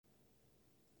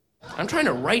I'm trying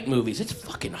to write movies. It's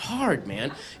fucking hard,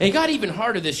 man. And it got even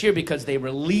harder this year because they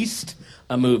released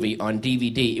a movie on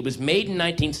DVD. It was made in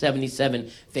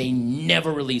 1977. They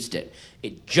never released it.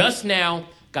 It just now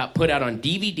got put out on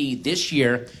DVD this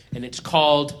year, and it's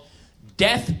called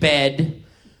Deathbed,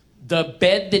 The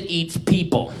Bed That Eats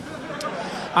People.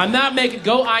 I'm not making...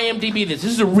 Go IMDb this.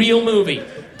 This is a real movie.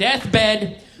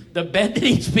 Deathbed, The Bed That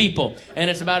Eats People. And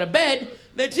it's about a bed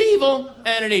that's evil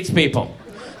and it eats people.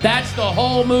 That's the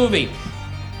whole movie.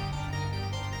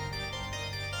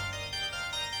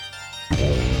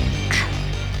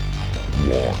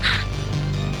 Watch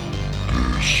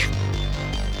this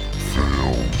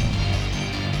film.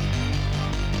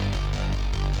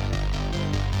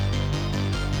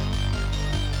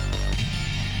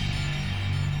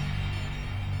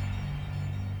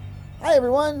 Hi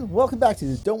everyone, welcome back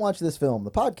to Don't Watch This Film,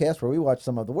 the podcast where we watch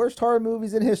some of the worst horror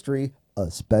movies in history,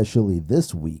 especially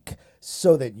this week,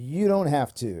 so that you don't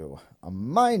have to.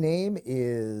 My name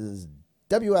is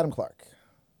W. Adam Clark.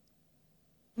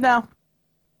 No,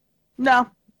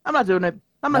 I'm not doing it.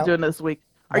 I'm not doing it this week.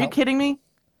 Are you kidding me?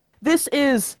 This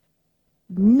is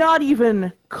not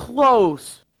even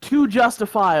close to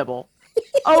justifiable.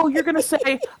 Oh, you're going to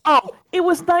say, oh, it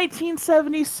was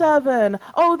 1977.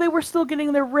 Oh, they were still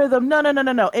getting their rhythm. No.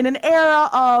 In an era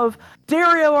of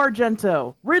Dario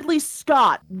Argento, Ridley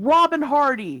Scott, Robin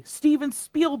Hardy, Steven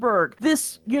Spielberg,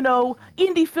 this, indie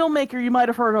filmmaker you might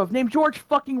have heard of named George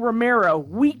fucking Romero,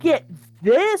 we get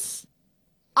this?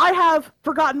 I have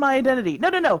forgotten my identity.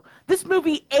 No. This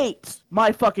movie ate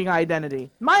my fucking identity.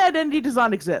 My identity does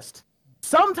not exist.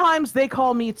 Sometimes they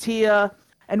call me Tia,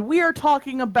 and we are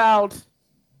talking about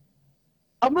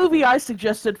a movie I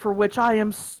suggested for which I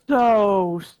am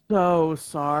so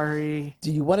sorry.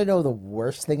 Do you want to know the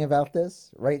worst thing about this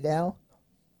right now?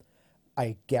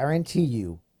 I guarantee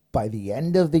you, by the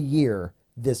end of the year,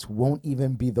 this won't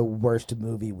even be the worst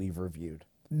movie we've reviewed.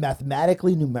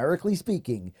 Mathematically, numerically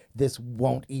speaking, this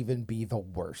won't even be the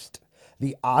worst.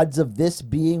 The odds of this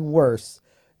being worse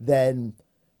than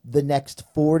the next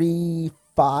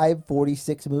 45,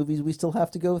 46 movies we still have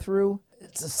to go through,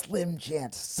 it's a slim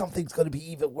chance something's going to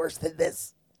be even worse than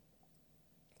this.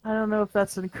 I don't know if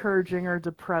that's encouraging or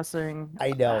depressing.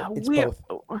 I know, it's both.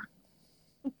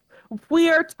 We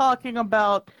are talking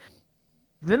about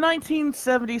the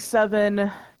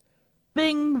 1977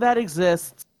 thing that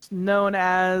exists known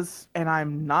as, and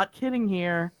I'm not kidding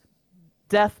here,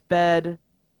 Deathbed,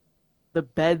 The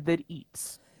Bed That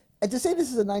Eats. And to say this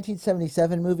is a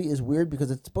 1977 movie is weird because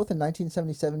it's both a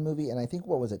 1977 movie and I think,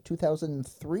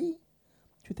 2003?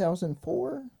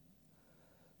 2004?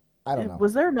 I don't know.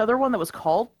 Was there another one that was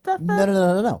called Deathbed?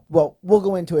 No. Well, we'll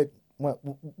go into it.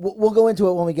 We'll go into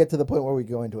it when we get to the point where we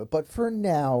go into it. But for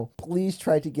now, please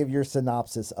try to give your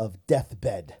synopsis of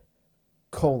Deathbed,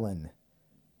 The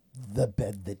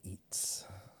Bed That Eats.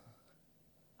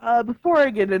 Before I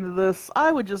get into this,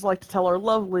 I would just like to tell our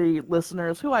lovely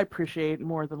listeners, who I appreciate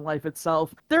more than life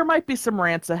itself, there might be some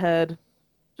rants ahead.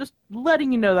 Just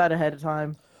letting you know that ahead of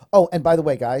time. Oh, and by the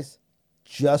way, guys,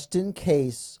 just in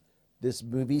case this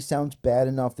movie sounds bad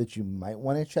enough that you might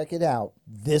want to check it out,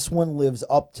 this one lives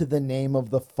up to the name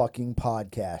of the fucking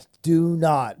podcast. Do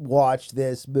not watch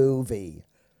this movie.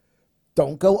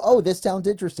 Don't go, oh, this sounds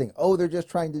interesting. Oh, they're just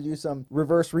trying to do some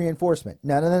reverse reinforcement.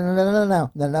 No.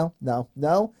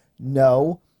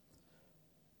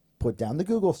 Put down the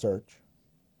Google search.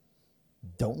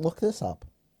 Don't look this up.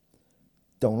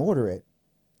 Don't order it.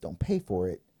 Don't pay for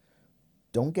it.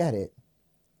 Don't get it.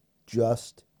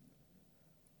 Just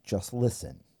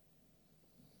listen.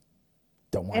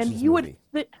 Don't watch this movie.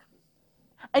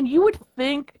 And you would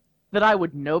think that I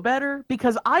would know better,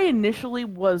 because I initially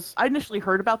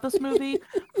heard about this movie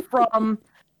from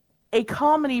a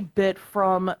comedy bit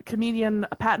from comedian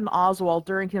Patton Oswalt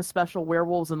during his special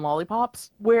Werewolves and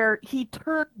Lollipops, where he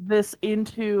turned this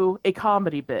into a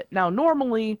comedy bit. Now,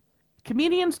 normally,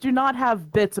 comedians do not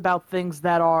have bits about things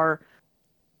that are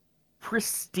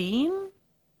pristine,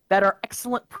 that are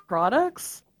excellent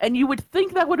products, and you would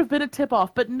think that would have been a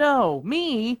tip-off, but no,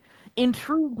 me,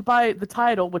 intrigued by the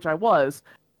title, which I was,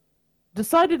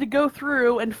 decided to go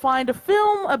through and find a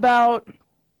film about...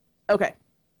 Okay.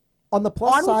 On the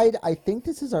plus side, I think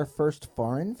this is our first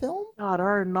foreign film. God,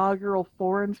 our inaugural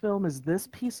foreign film is this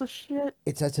piece of shit?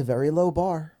 It sets a very low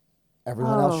bar.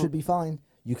 Everyone else should be fine.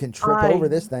 You can trip over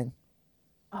this thing.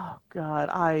 Oh, God,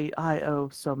 I owe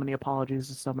so many apologies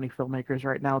to so many filmmakers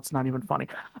right now. It's not even funny.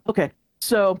 Okay,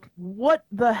 so what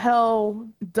the hell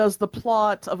does the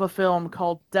plot of a film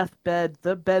called Deathbed,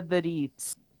 The Bed That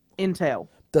Eats entail?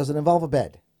 Does it involve a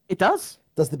bed? It does.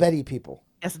 Does the bed eat people?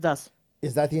 Yes, it does.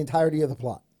 Is that the entirety of the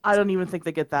plot? I don't even think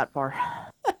they get that far.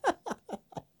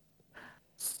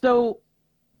 So,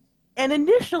 and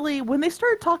initially, when they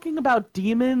started talking about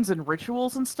demons and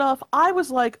rituals and stuff, I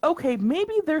was like, okay,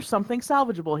 maybe there's something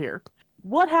salvageable here.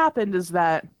 What happened is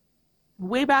that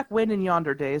way back when in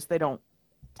Yonder Days, they don't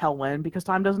tell when because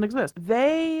time doesn't exist.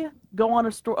 They go on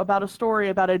a story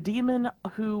about a demon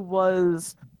who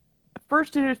was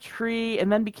first in a tree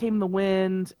and then became the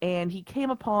wind, and he came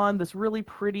upon this really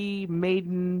pretty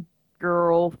maiden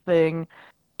girl thing,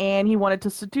 and he wanted to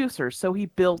seduce her, so he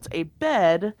built a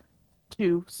bed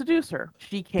to seduce her.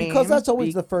 She came Because that's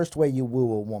always the first way you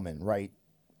woo a woman, right?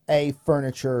 A,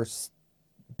 furniture,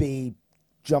 B,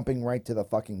 jumping right to the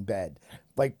fucking bed.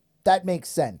 Like, that makes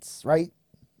sense, right?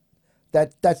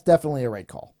 That's definitely a right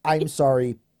call. I'm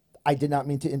sorry. I did not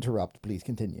mean to interrupt. Please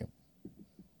continue.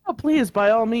 Oh, please,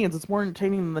 by all means. It's more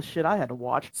entertaining than the shit I had to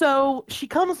watch. So she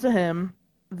comes to him,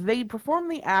 they perform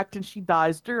the act, and she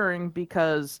dies during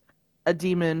because a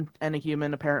demon and a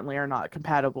human apparently are not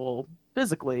compatible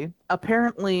physically.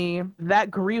 Apparently,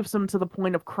 that grieves him to the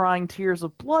point of crying tears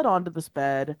of blood onto this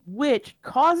bed, which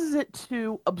causes it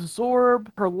to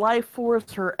absorb her life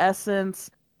force, her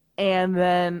essence, and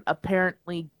then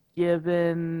apparently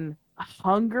given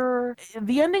hunger.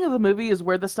 The ending of the movie is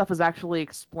where this stuff is actually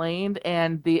explained,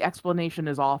 and the explanation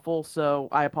is awful, so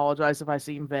I apologize if I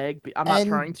seem vague. I'm not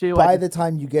trying to. By the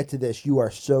time you get to this, you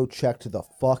are so checked the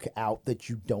fuck out that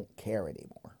you don't care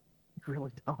anymore. I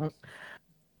really don't.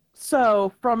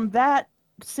 So, from that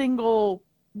single,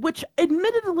 which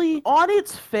admittedly, on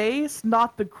its face,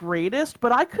 not the greatest,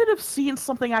 but I could have seen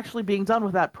something actually being done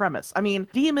with that premise. I mean,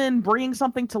 demon bringing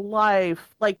something to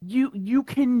life, like you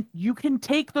can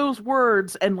take those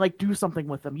words and like do something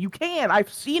with them. You can.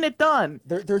 I've seen it done.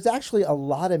 There's actually a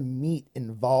lot of meat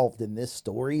involved in this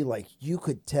story. Like, you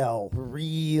could tell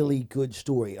really good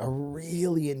story, a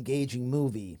really engaging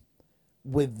movie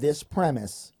with this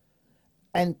premise.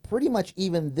 And pretty much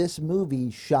even this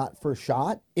movie, shot for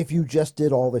shot, if you just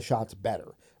did all the shots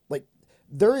better. Like,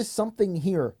 there is something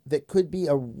here that could be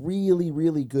a really,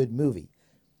 really good movie.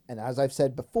 And as I've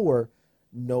said before,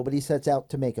 nobody sets out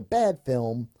to make a bad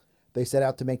film. They set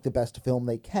out to make the best film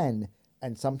they can.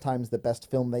 And sometimes the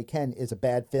best film they can is a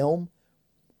bad film.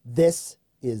 This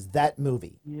is that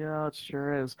movie. Yeah, it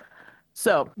sure is.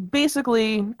 So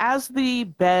basically, as the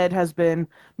bed has been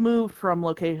moved from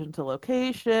location to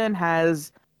location,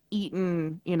 has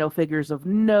eaten, figures of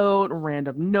note,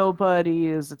 random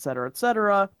nobodies,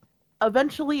 etc.,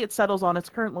 eventually it settles on its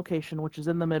current location, which is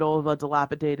in the middle of a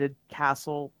dilapidated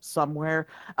castle somewhere.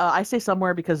 I say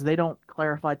somewhere because they don't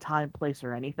clarify time, place,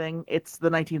 or anything. It's the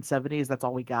 1970s. That's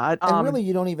all we got. And really,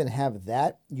 you don't even have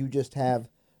that. You just have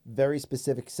very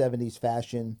specific 70s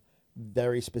fashion,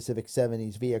 very specific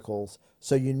 70s vehicles,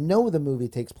 so the movie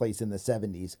takes place in the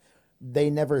 70s. They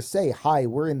never say, hi,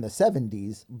 we're in the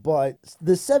 70s, but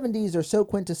the 70s are so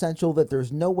quintessential that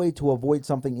there's no way to avoid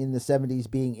something in the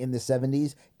 70s being in the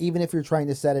 70s. Even if you're trying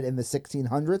to set it in the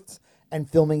 1600s and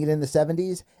filming it in the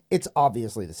 70s, it's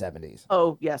obviously the 70s.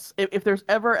 Oh, yes. If there's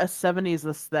ever a 70s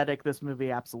aesthetic, this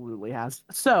movie absolutely has.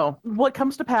 So, what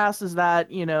comes to pass is that,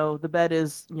 the bed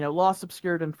is, lost,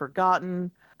 obscured, and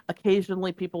forgotten.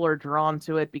 Occasionally, people are drawn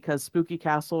to it because Spooky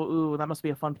Castle, ooh, that must be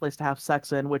a fun place to have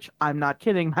sex in, which I'm not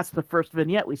kidding. That's the first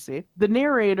vignette we see. The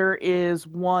narrator is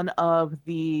one of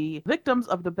the victims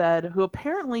of the bed who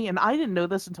apparently, and I didn't know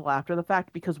this until after the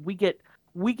fact because we get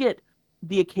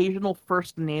the occasional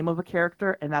first name of a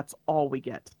character, and that's all we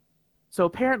get. So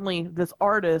apparently this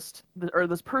artist, or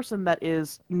this person that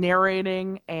is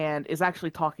narrating and is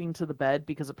actually talking to the bed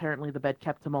because apparently the bed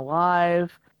kept him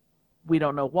alive. We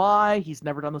don't know why. He's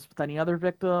never done this with any other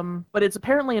victim. But it's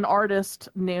apparently an artist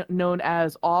known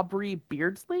as Aubrey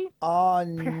Beardsley.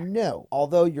 No.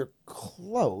 Although you're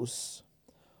close.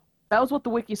 That was what the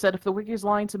wiki said. If the wiki is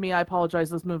lying to me, I apologize.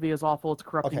 This movie is awful. It's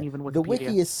corrupting even Wikipedia. The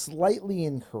wiki is slightly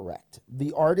incorrect.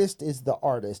 The artist is the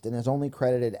artist and is only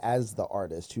credited as the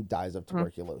artist who dies of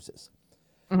tuberculosis.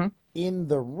 Mm-hmm. In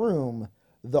the room,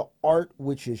 the art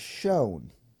which is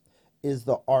shown is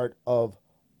the art of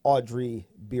Aubrey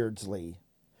Beardsley,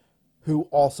 who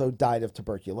also died of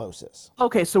tuberculosis.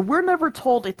 Okay, so we're never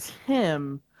told it's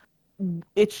him.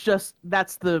 It's just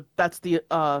that's the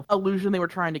illusion they were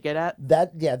trying to get at.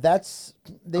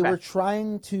 They were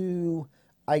trying to,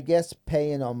 I guess,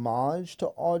 pay an homage to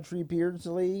Aubrey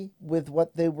Beardsley with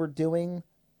what they were doing,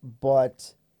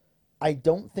 but I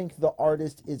don't think the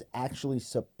artist is actually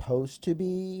supposed to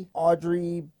be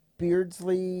Aubrey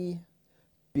Beardsley,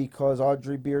 because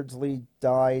Aubrey Beardsley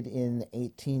died in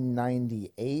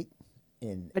 1898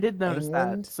 in I did notice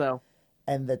England. that, so.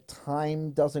 and the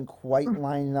time doesn't quite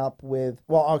line up with,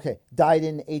 well, okay, died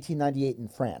in 1898 in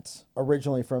France,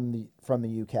 originally from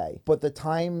the UK, but the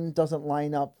time doesn't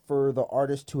line up for the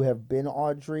artist to have been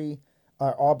Aubrey,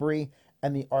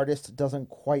 and the artist doesn't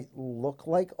quite look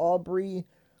like Aubrey,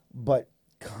 but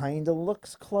kind of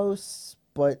looks close.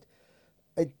 But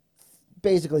it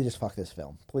basically just fuck this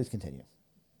film. Please continue.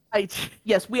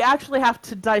 Yes, we actually have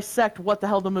to dissect what the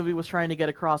hell the movie was trying to get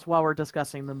across while we're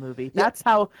discussing the movie. That's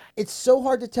how... It's so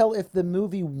hard to tell if the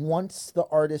movie wants the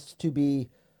artist to be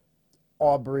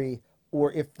Aubrey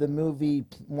or if the movie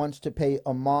wants to pay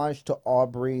homage to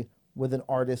Aubrey with an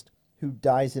artist who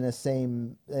dies in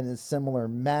a similar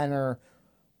manner,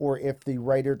 or if the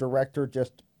writer-director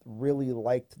just really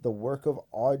liked the work of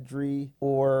Aubrey,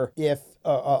 or if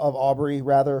of Aubrey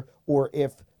rather, or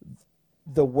if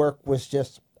the work was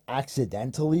just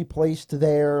accidentally placed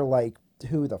there. Like,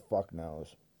 who the fuck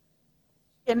knows?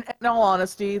 In all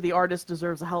honesty, the artist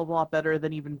deserves a hell of a lot better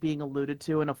than even being alluded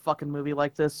to in a fucking movie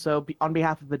like this. So, on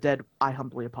behalf of the dead, I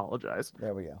humbly apologize.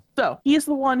 There we go. So, he's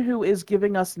the one who is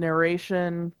giving us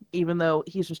narration, even though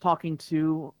he's just talking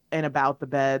to and about the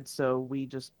bed, so we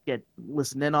just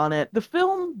listen in on it. The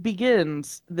film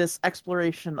begins this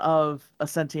exploration of a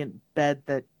sentient bed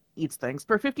that eats things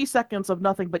for 50 seconds of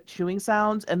nothing but chewing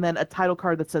sounds, and then a title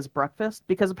card that says breakfast,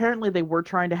 because apparently they were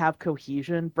trying to have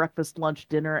cohesion, breakfast, lunch,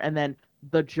 dinner, and then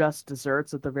the just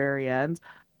desserts at the very end.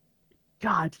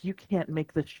 God, you can't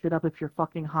make this shit up if you're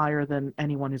fucking higher than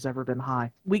anyone who's ever been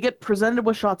high. We get presented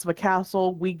with shots of a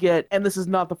castle. We get, and this is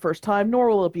not the first time, nor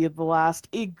will it be the last,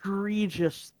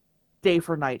 egregious day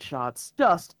for night shots.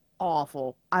 Just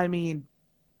awful. I mean,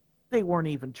 they weren't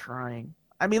even trying.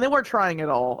 I mean, they weren't trying at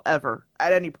all, ever,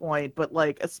 at any point, but,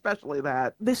 like, especially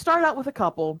that. They start out with a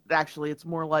couple. Actually, it's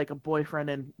more like a boyfriend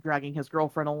and dragging his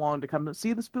girlfriend along to come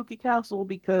see the spooky castle,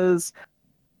 because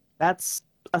that's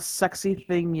a sexy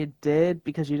thing you did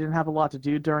because you didn't have a lot to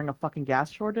do during a fucking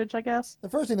gas shortage, I guess. The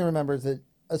first thing to remember is that,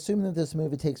 assuming that this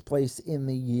movie takes place in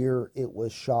the year it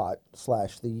was shot /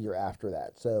 the year after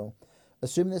that. So,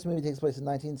 assuming this movie takes place in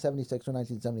 1976 or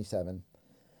 1977,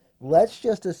 let's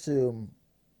just assume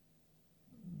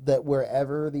that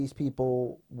wherever these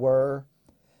people were,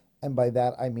 and by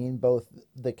that I mean both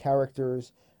the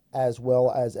characters as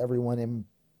well as everyone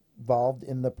involved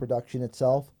in the production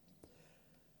itself,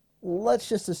 let's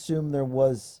just assume there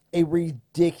was a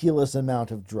ridiculous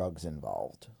amount of drugs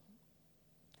involved.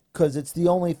 Because it's the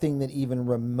only thing that even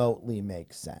remotely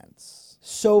makes sense.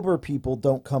 Sober people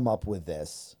don't come up with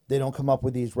this. They don't come up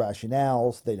with these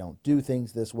rationales. They don't do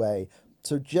things this way.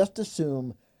 So just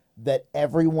assume that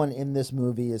everyone in this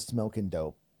movie is smoking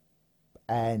dope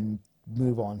and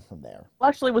move on from there. Well,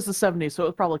 actually, it was the 70s, so it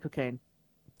was probably cocaine.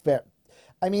 Fair.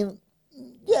 I mean,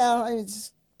 yeah,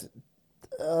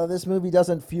 this movie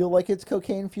doesn't feel like it's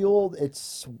cocaine fueled.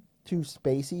 It's too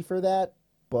spacey for that,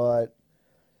 but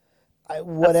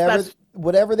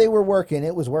whatever they were working,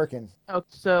 it was working. Oh,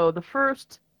 so the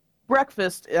first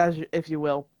breakfast, if you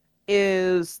will,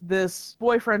 is this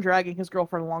boyfriend dragging his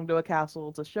girlfriend along to a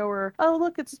castle to show her, oh,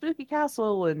 look, it's a spooky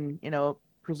castle, and,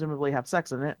 presumably have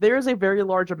sex in it. There is a very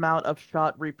large amount of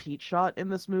repeat shot in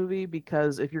this movie,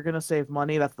 because if you're going to save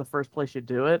money, that's the first place you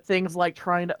do it. Things like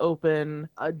trying to open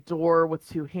a door with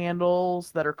two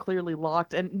handles that are clearly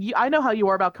locked. And I know how you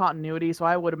are about continuity, so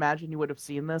I would imagine you would have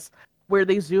seen this, where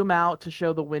they zoom out to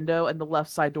show the window and the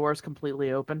left side door is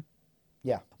completely open.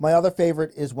 Yeah. My other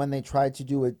favorite is when they tried to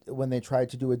do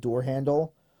a door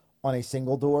handle on a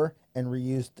single door and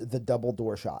reused the double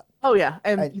door shot. Oh yeah,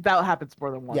 and that happens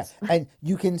more than once. Yeah, and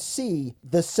you can see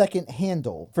the second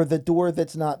handle for the door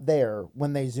that's not there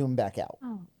when they zoom back out.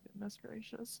 Oh, goodness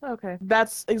gracious. Okay.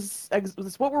 That's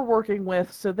what we're working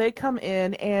with. So they come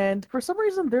in, and for some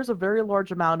reason, there's a very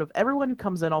large amount of everyone who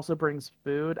comes in also brings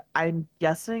food. I'm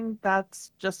guessing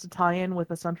that's just to tie in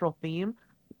with a central theme.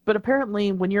 But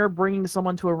apparently, when you're bringing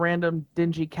someone to a random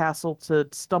dingy castle to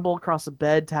stumble across a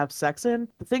bed to have sex in,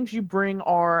 the things you bring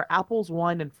are apples,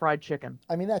 wine, and fried chicken.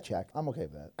 I mean, that check. I'm okay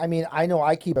with that. I mean, I know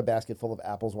I keep a basket full of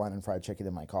apples, wine, and fried chicken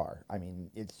in my car. I mean,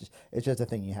 it's just a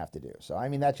thing you have to do. So, I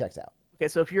mean, that checks out. Okay,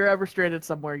 so if you're ever stranded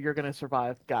somewhere, you're going to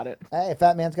survive. Got it. Hey,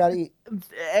 fat man's got to eat.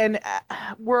 And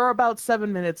we're about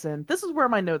 7 minutes in. This is where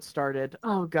my notes started.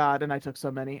 Oh, God, and I took so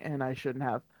many, and I shouldn't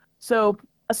have. So,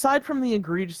 aside from the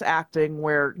egregious acting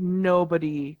where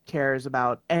nobody cares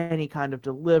about any kind of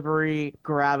delivery,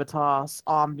 gravitas,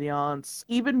 ambiance,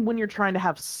 even when you're trying to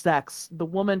have sex, the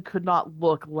woman could not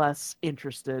look less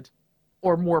interested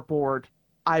or more bored.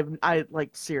 I like,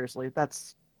 seriously,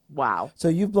 that's wow. So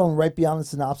you've blown right beyond the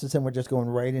synopsis, and we're just going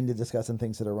right into discussing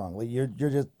things that are wrong. Like you're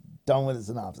just done with the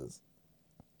synopsis.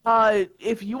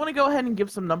 If you want to go ahead and give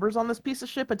some numbers on this piece of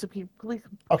shit, but to be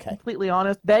Okay. completely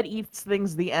honest, Bed Eats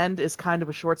Things, the end is kind of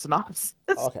a short synopsis.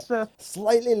 Okay. So,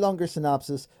 Slightly longer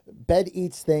synopsis. Bed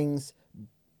eats things.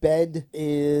 Bed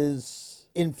is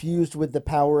infused with the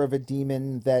power of a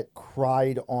demon that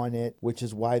cried on it, which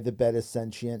is why the bed is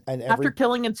sentient. And after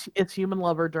killing its human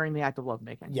lover during the act of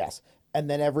lovemaking. yes, and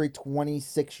then every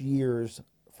 26 years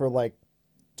for like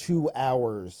 2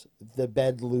 hours, the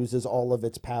bed loses all of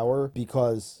its power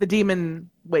because The demon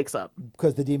wakes up.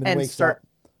 the demon And wakes up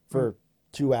for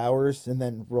 2 hours and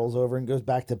then rolls over and goes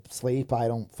back to sleep. I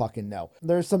don't fucking know.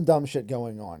 There's some dumb shit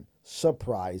going on.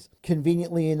 Surprise.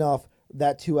 Conveniently enough,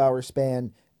 that 2 hour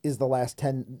span is the last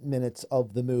 10 minutes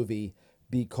of the movie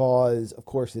because, of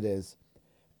course, it is.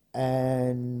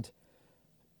 And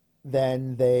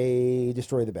then they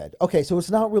destroy the bed. Okay, so it's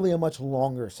not really a much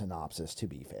longer synopsis, to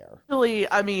be fair. Really,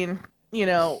 I mean,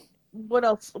 what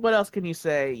else? What else can you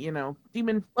say?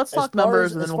 Demon. Let's talk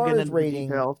numbers, and then we'll get into the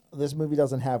details. This movie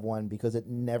doesn't have one because it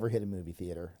never hit a movie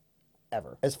theater,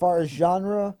 ever. As far as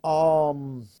genre,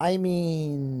 I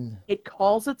mean, It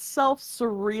calls itself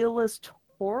surrealist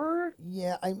horror.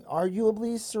 yeah, I'm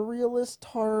arguably surrealist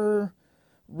horror,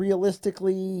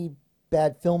 realistically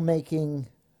bad filmmaking,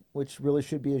 which really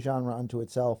should be a genre unto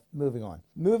itself. Moving on.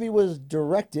 Movie was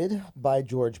directed by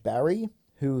George Barry,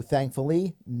 who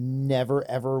thankfully never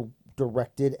ever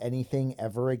directed anything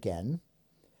ever again.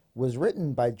 Was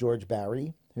written by George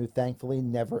Barry, who thankfully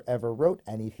never ever wrote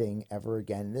anything ever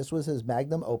again. This was his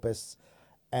magnum opus,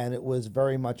 and it was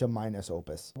very much a minus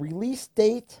opus. Release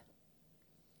date,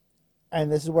 and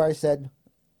this is where I said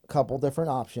a couple different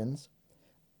options.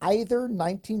 Either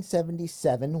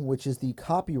 1977, which is the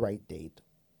copyright date,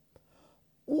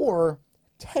 or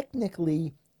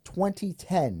technically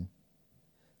 2010,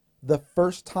 the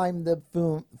first time the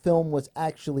film was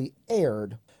actually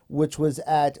aired, which was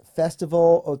at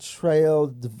Festival Otreo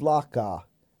Dvlaka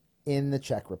in the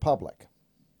Czech Republic.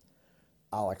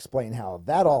 I'll explain how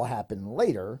that all happened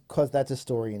later, because that's a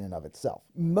story in and of itself.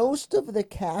 Most of the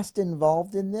cast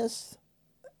involved in this,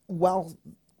 while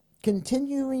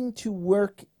continuing to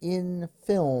work in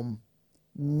film,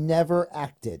 never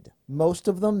acted. Most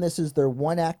of them, this is their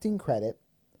one acting credit,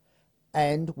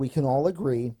 and we can all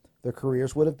agree their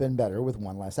careers would have been better with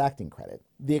one less acting credit.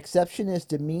 The exception is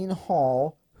Demene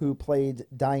Hall, who played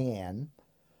Diane,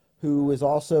 who is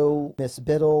also Miss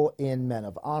Biddle in Men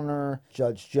of Honor,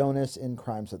 Judge Jonas in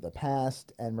Crimes of the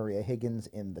Past, and Maria Higgins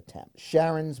in The Temp.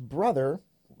 Sharon's brother,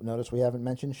 notice we haven't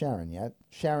mentioned Sharon yet,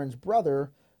 Sharon's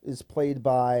brother is played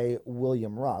by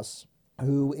William Russ,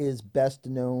 who is best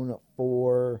known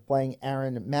for playing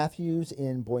Aaron Matthews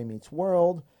in Boy Meets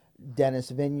World, Dennis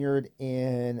Vineyard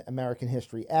in American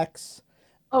History X.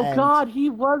 Oh God, he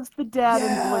was the dad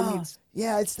in Boy Meets.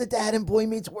 Yeah, it's the dad in Boy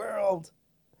Meets World.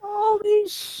 Holy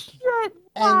shit!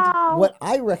 Wow. And what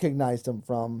I recognized him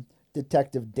from,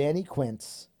 Detective Danny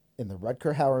Quince in the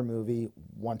Rutger Hauer movie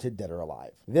Wanted Dead or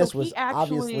Alive. This was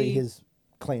obviously his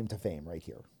claim to fame right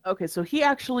here. Okay, so he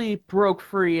actually broke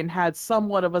free and had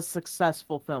somewhat of a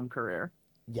successful film career.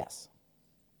 Yes.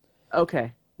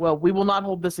 Okay. Well, we will not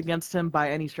hold this against him by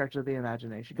any stretch of the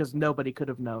imagination, because nobody could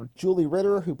have known. Julie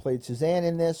Ritter, who played Suzanne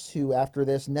in this, who after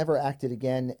this never acted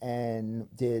again and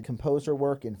did composer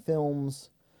work in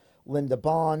films. Linda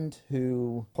Bond,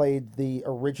 who played the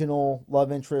original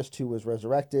love interest who was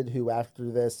resurrected, who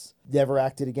after this never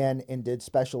acted again and did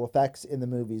special effects in the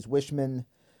movies Wishman,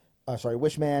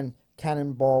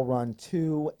 Cannonball Run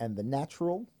 2, and The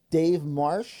Natural. Dave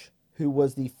Marsh, who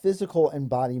was the physical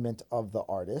embodiment of the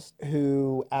artist,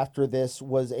 who after this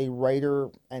was a writer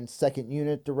and second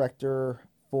unit director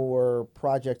for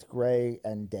Project Grey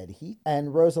and Dead Heat.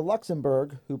 And Rosa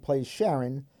Luxemburg, who plays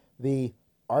Sharon, the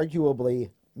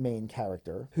arguably main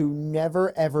character, who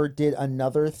never ever did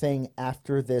another thing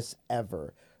after this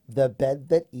ever. The Bed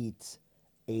That Eats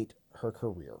ate her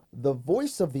career. The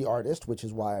voice of the artist, which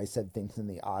is why I said things in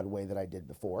the odd way that I did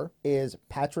before, is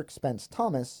Patrick Spence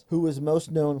Thomas, who is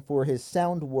most known for his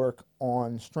sound work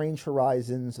on Strange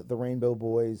Horizons, The Rainbow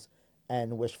Boys,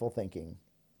 and Wishful Thinking.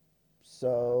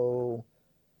 So,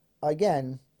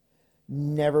 again,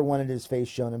 never wanted his face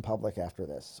shown in public after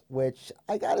this, which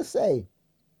I gotta say,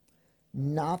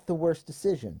 not the worst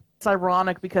decision. It's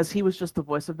ironic because he was just the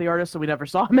voice of the artist, so we never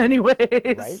saw him anyways.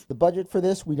 Right? The budget for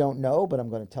this, we don't know, but I'm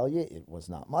going to tell you, it was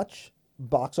not much.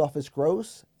 Box office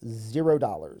gross,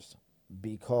 $0,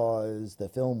 because the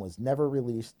film was never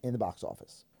released in the box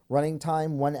office. Running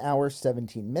time, 1 hour,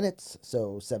 17 minutes,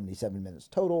 so 77 minutes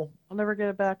total. I'll never get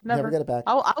it back. Never get it back.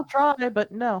 I'll try,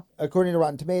 but no. According to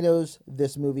Rotten Tomatoes,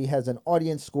 this movie has an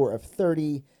audience score of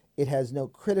 30, It has no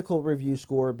critical review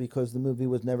score because the movie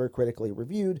was never critically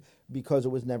reviewed, because it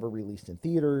was never released in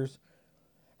theaters.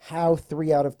 How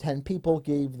 3 out of 10 people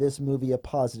gave this movie a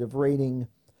positive rating,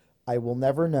 I will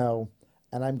never know,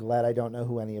 and I'm glad I don't know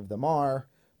who any of them are,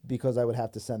 because I would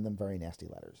have to send them very nasty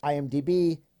letters.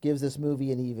 IMDb gives this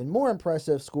movie an even more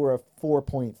impressive score of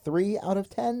 4.3 out of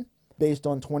 10, based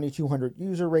on 2,200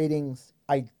 user ratings.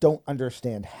 I don't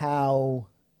understand how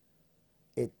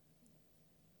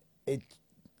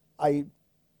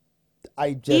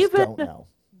I just don't know.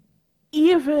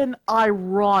 Even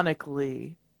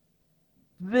ironically,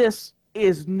 this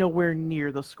is nowhere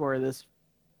near the score this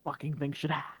fucking thing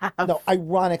should have. No,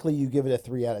 ironically, you give it a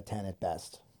 3 out of 10 at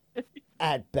best.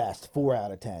 At best, 4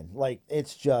 out of 10. Like,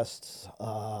 it's just,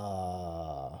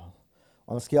 on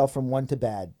a scale from 1 to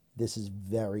bad, this is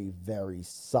very, very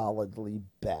solidly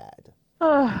bad.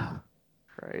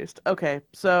 Christ. Okay,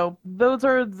 so those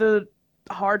are the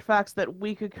hard facts that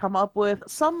we could come up with.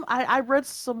 I read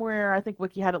somewhere, I think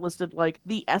Wiki had it listed, like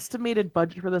the estimated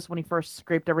budget for this when he first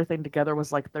scraped everything together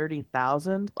was like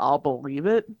 30,000. I'll believe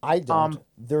it. I don't.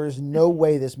 There's no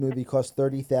way this movie cost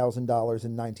 $30,000 in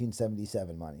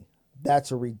 1977 money.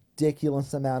 That's a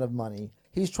ridiculous amount of money.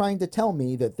 He's trying to tell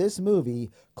me that this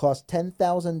movie cost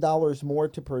 $10,000 more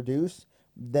to produce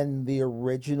than the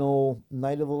original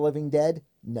Night of the Living Dead?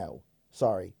 No.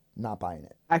 Sorry. Not buying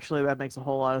it. Actually, that makes a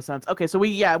whole lot of sense. Okay, so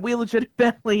we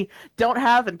legitimately don't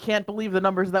have and can't believe the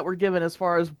numbers that were given as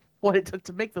far as what it took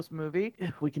to make this movie,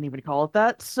 if we can even call it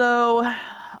that. So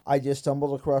I just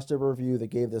stumbled across a review that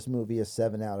gave this movie a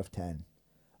 7 out of 10.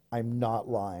 I'm not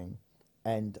lying,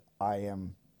 and I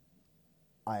am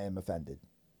offended.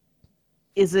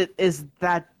 Is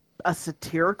that a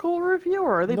satirical review,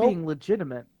 or are they Nope. being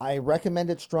legitimate? I recommend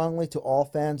it strongly to all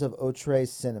fans of Auteuil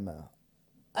cinema.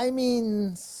 I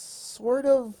mean, sort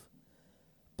of,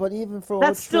 but even for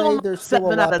That's Auteuil, still there's still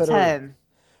a 7 lot out of better. 10.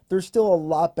 There's still a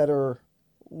lot better,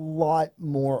 lot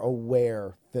more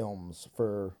aware films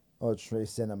for Auteuil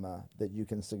cinema that you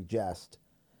can suggest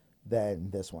than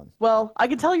this one. Well, I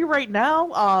can tell you right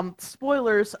now,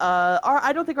 spoilers,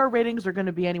 I don't think our ratings are going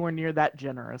to be anywhere near that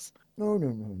generous. No.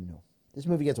 This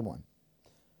movie gets a 1.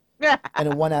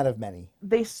 And a 1 out of many.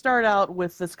 They start out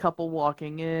with this couple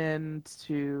walking in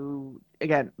to,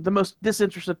 again, the most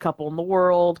disinterested couple in the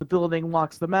world. The building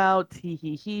locks them out,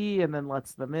 and then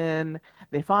lets them in.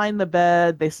 They find the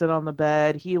bed, they sit on the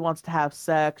bed. He wants to have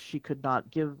sex. She could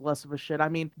not give less of a shit. I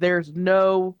mean, there's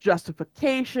no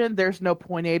justification. There's no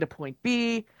point A to point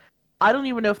B. I don't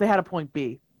even know if they had a point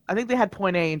B. I think they had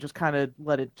point A and just kind of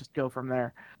let it just go from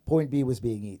there. Point B was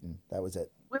being eaten. That was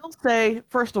it. Will say,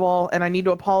 first of all, and I need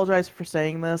to apologize for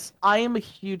saying this, I am a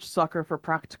huge sucker for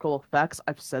practical effects.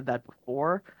 I've said that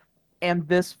before. And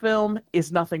this film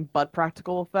is nothing but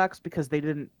practical effects because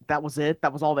that was it.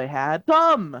 That was all they had.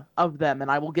 Some of them, and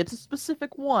I will get to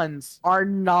specific ones, are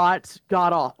not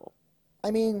god-awful.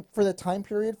 I mean, for the time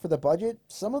period, for the budget,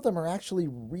 some of them are actually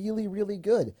really, really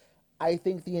good. I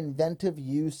think the inventive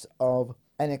use of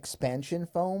an expansion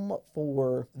foam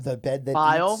for the bed that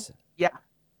Bile? eats Yeah.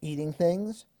 eating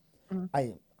things,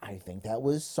 Mhm. I think that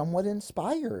was somewhat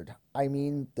inspired. I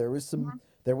mean, there was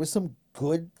some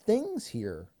good things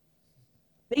here.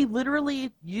 They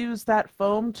literally use that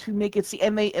foam to make it see,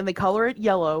 and they color it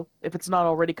yellow if it's not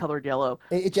already colored yellow.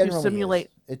 It generally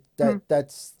simulate- is.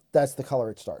 That's the color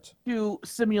it starts. To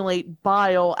simulate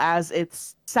bile as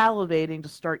it's salivating to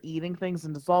start eating things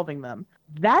and dissolving them.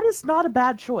 That is not a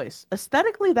bad choice.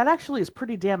 Aesthetically, that actually is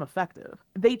pretty damn effective.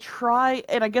 They try,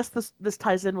 and I guess this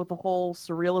ties in with the whole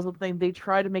surrealism thing, they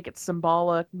try to make it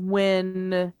symbolic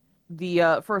when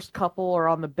the first couple are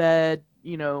on the bed,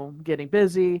 getting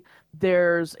busy.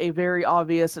 There's a very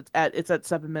obvious, it's at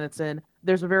 7 minutes in,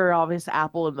 there's a very obvious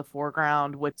apple in the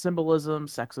foreground with symbolism,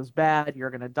 sex is bad, you're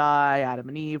gonna die, Adam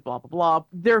and Eve, blah, blah, blah.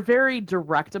 They're very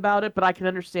direct about it, but I can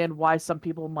Understand why some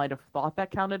people might have thought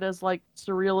that counted as, like,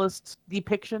 surrealist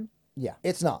depiction. Yeah,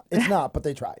 it's not. It's not, but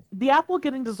they tried. The apple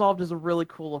getting dissolved is a really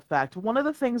cool effect. One of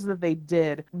the things that they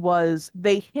did was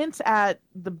they hint at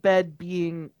the bed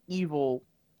being evil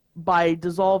by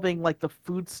dissolving, like, the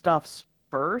foodstuffs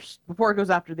first before it goes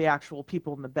after the actual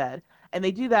people in the bed. And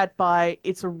they do that by,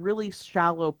 it's a really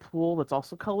shallow pool that's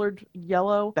also colored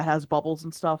yellow that has bubbles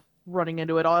and stuff running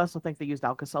into it. I also think they used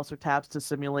Alka-Seltzer tabs to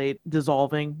simulate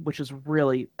dissolving, which is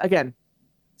really, again,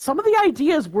 some of the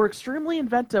ideas were extremely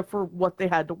inventive for what they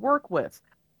had to work with.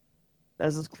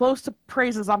 That's as close to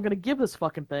praise as I'm going to give this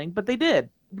fucking thing, but they did.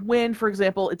 When, for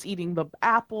example, it's eating the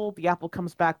apple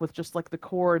comes back with just like the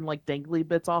core and like dangly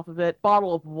bits off of it.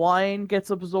 Bottle of wine gets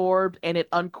absorbed and it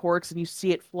uncorks and you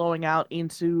see it flowing out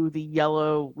into the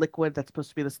yellow liquid that's supposed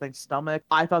to be this thing's stomach.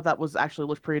 I thought that was actually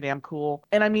looked pretty damn cool.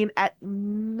 And I mean, at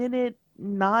minute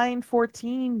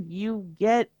 9:14, you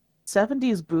get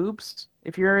 70s boobs.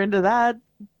 If you're into that,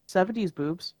 70s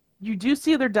boobs. You do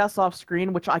see their deaths off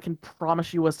screen, which I can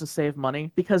promise you was to save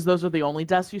money, because those are the only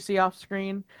deaths you see off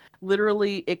screen.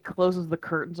 Literally, it closes the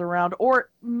curtains around, or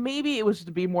maybe it was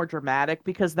to be more dramatic,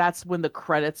 because that's when the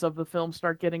credits of the film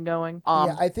start getting going.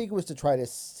 Yeah, I think it was to try to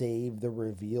save the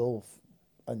reveal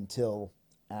until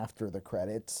after the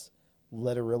credits,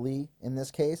 literally, in this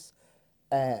case,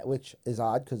 which is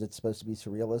odd because it's supposed to be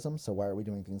surrealism, so why are we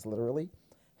doing things literally?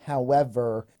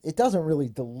 However, it doesn't really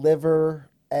deliver,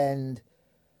 and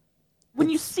when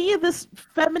you see this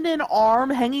feminine arm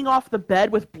hanging off the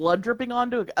bed with blood dripping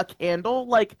onto a candle,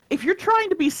 like, if you're trying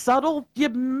to be subtle, you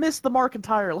miss the mark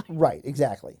entirely. Right,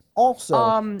 exactly.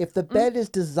 Also, if the bed is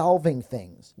dissolving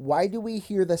things, why do we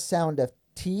hear the sound of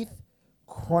teeth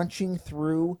crunching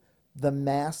through the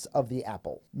mass of the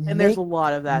apple? And there's a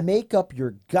lot of that. Make up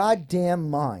your goddamn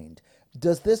mind.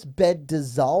 Does this bed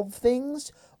dissolve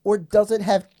things, or does it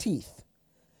have teeth?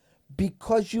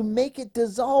 Because you make it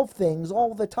dissolve things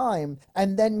all the time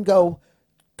and then go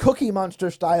Cookie Monster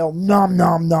style nom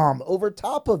nom nom over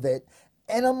top of it.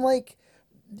 And I'm like,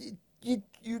 you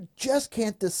just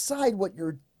can't decide what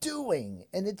you're doing.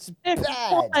 And it's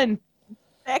bad.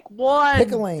 Pick one.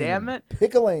 Pickling. Damn it.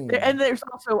 Pickling. And there's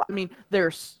also, I mean,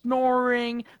 there's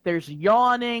snoring, there's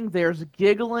yawning, there's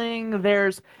giggling,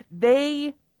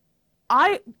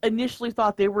 I initially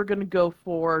thought they were going to go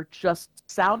for just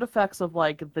sound effects of,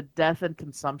 like, the death and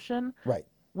consumption. Right.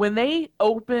 When they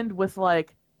opened with,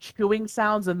 like, chewing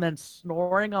sounds and then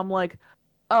snoring, I'm like,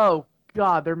 oh,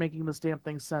 God, they're making this damn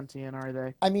thing sentient, are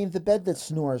they? I mean, the bed that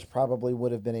snores probably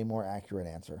would have been a more accurate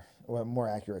answer, or a more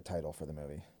accurate title for the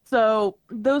movie. So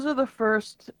those are the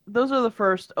first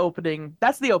opening.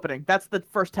 That's the opening. That's the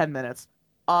first 10 minutes.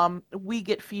 We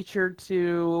get featured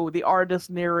to the artist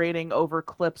narrating over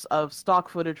clips of stock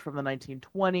footage from the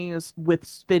 1920s with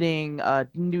spinning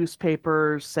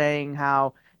newspapers saying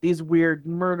how these weird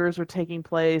murders are taking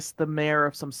place. The mayor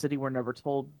of some city we're never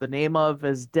told the name of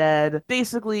is dead.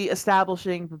 Basically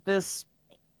establishing that this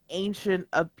ancient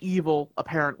evil,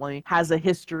 apparently, has a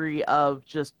history of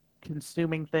just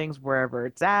consuming things wherever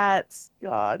it's at.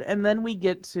 God. And then we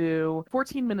get to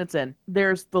 14 minutes in.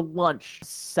 There's the lunch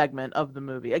segment of the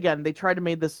movie. Again, they tried to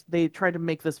make this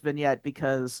vignette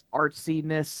because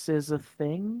artsiness is a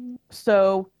thing.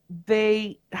 So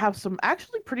they have some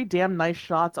actually pretty damn nice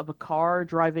shots of a car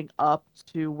driving up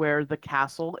to where the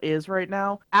castle is right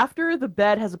now. After the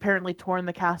bed has apparently torn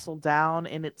the castle down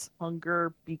in its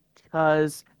hunger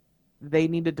because they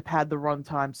needed to pad the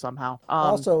runtime somehow.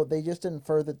 Also, they just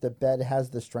infer that the bed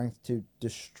has the strength to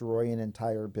destroy an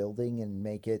entire building and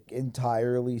make it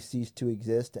entirely cease to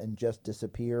exist and just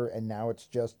disappear. And now it's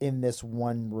just in this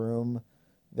one room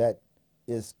that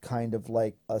is kind of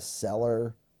like a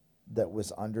cellar that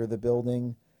was under the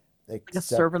building. Like a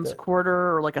servant's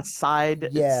quarter or like a side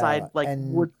like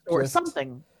wood or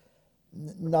something.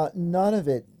 None of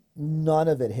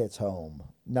it hits home.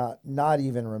 Not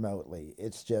even remotely.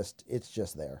 It's just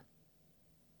there.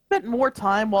 Spent more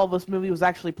time while this movie was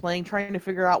actually playing trying to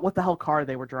figure out what the hell car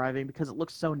they were driving because it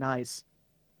looks so nice.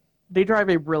 They drive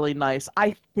a really nice,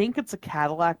 I think it's a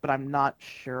Cadillac, but I'm not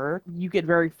sure. You get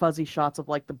very fuzzy shots of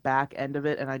like the back end of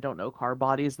it, and I don't know car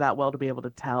bodies that well to be able to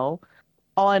tell.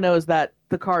 All I know is that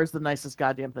the car is the nicest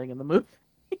goddamn thing in the movie.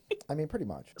 I mean, pretty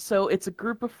much. So it's a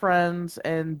group of friends,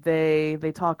 and they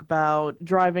talk about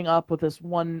driving up with this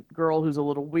one girl who's a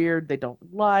little weird, they don't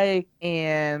like,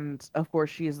 and of course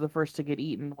she is the first to get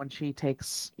eaten when she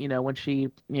takes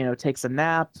a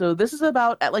nap. So this is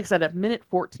about, like I said, at minute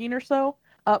 14 or so.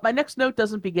 My next note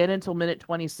doesn't begin until minute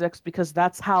 26 because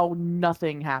that's how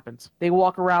nothing happens. They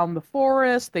walk around the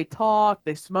forest, they talk,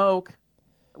 they smoke.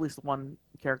 At least one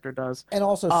character does. And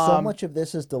also, so much of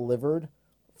this is delivered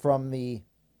from the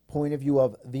point of view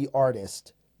of the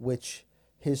artist, which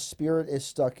his spirit is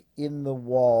stuck in the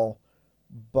wall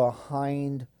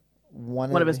behind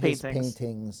one of his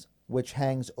paintings, which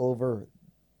hangs over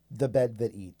the bed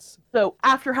that eats. So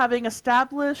after having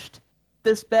established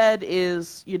this bed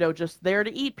is, just there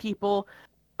to eat people,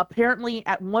 apparently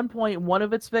at one point, one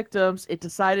of its victims, it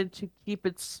decided to keep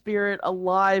its spirit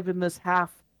alive in this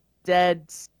half-dead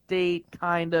state,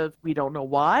 kind of. We don't know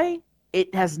why.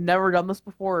 It has never done this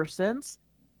before or since.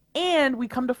 And we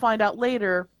come to find out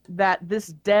later that this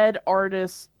dead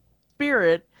artist's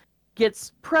spirit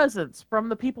gets presents from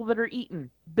the people that are eaten,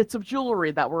 bits of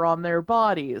jewelry that were on their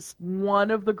bodies.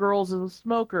 One of the girls is a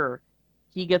smoker.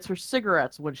 He gets her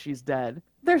cigarettes when she's dead.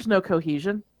 There's no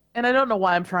cohesion, and I don't know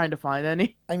why I'm trying to find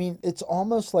any. I mean, it's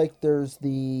almost like there's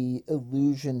the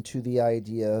illusion to the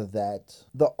idea that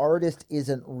the artist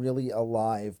isn't really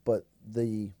alive, but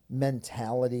the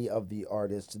mentality of the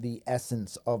artist, the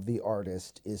essence of the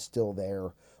artist is still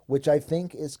there, which I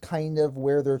think is kind of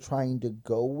where they're trying to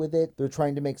go with it. They're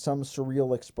trying to make some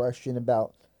surreal expression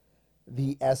about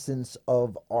the essence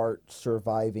of art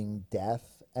surviving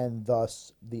death, and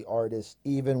thus the artist,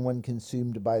 even when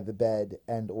consumed by the bed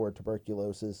and or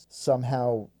tuberculosis,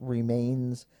 somehow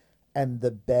remains, and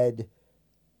the bed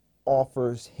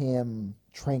offers him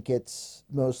trinkets,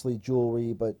 mostly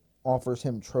jewelry, but offers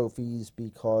him trophies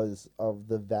because of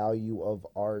the value of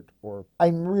art. Or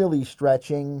I'm really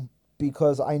stretching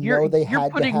because I know they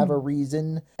had to have a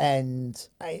reason, and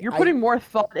you're putting more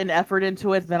thought and effort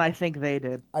into it than I think they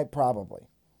did. I probably.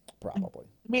 I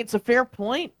mean, it's a fair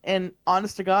point, and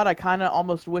honest to God, I kind of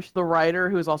almost wish the writer,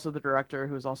 who's also the director,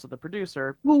 who's also the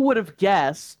producer, who would have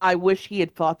guessed, I wish he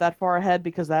had thought that far ahead,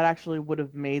 because that actually would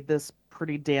have made this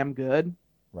pretty damn good.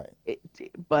 Right.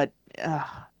 But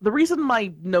the reason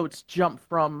my notes jump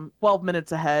from 12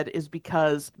 minutes ahead is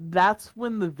because that's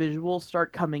when the visuals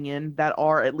start coming in that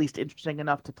are at least interesting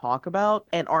enough to talk about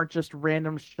and aren't just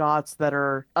random shots that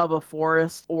are of a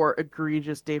forest or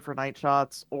egregious day for night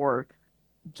shots or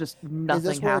just nothing Is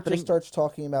this where happening. it just starts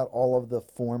talking about all of the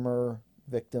former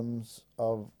victims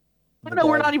of No,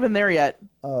 we're not even there yet.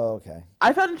 Oh, okay.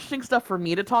 I found interesting stuff for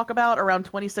me to talk about around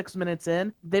 26 minutes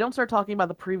in. They don't start talking about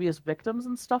the previous victims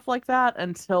and stuff like that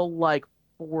until like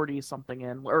 40 something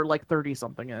in, or like 30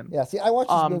 something in. Yeah, see, I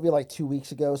watched this movie like 2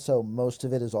 weeks ago, so most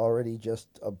of it is already just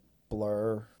a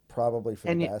blur, probably for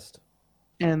the best.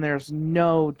 And there's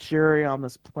no jury on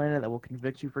this planet that will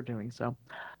convict you for doing so.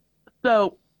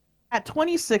 So at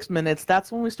 26 minutes,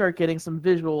 that's when we start getting some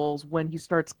visuals when he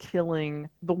starts killing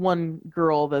the one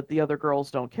girl that the other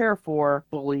girls don't care for.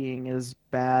 Bullying is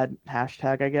bad,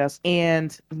 hashtag, I guess.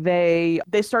 And they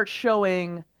start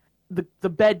showing the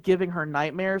bed giving her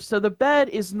nightmares. So the bed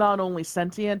is not only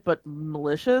sentient, but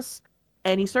malicious.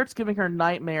 And he starts giving her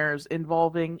nightmares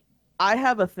involving... I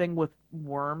have a thing with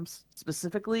worms,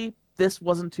 specifically. This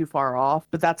wasn't too far off,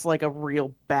 but that's like a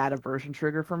real bad aversion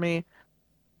trigger for me.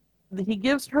 He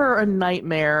gives her a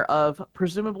nightmare of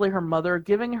presumably her mother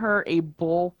giving her a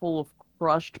bowl full of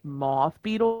crushed moth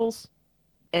beetles,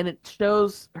 and it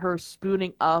shows her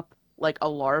spooning up like a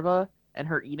larva and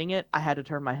her eating it. I had to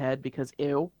turn my head because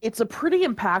ew. It's a pretty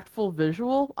impactful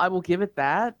visual, I will give it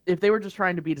that. If they were just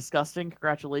trying to be disgusting,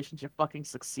 congratulations, you fucking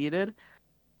succeeded.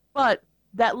 But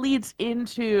that leads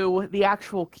into the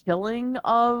actual killing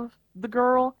of the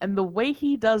girl, and the way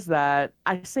he does that,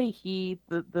 I say he,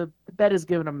 the bed is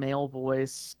given a male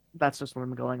voice. That's just what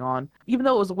I'm going on. Even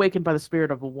though it was awakened by the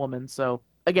spirit of a woman, so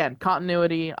again,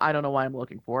 continuity, I don't know why I'm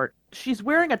looking for it. She's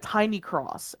wearing a tiny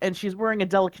cross, and she's wearing a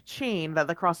delicate chain that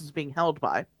the cross is being held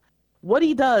by. What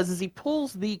he does is he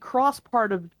pulls the cross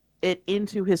part of it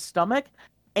into his stomach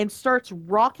and starts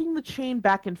rocking the chain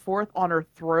back and forth on her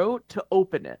throat to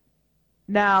open it.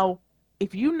 Now,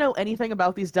 if you know anything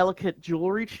about these delicate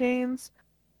jewelry chains,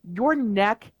 your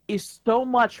neck is so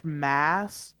much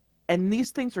mass, and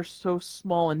these things are so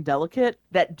small and delicate,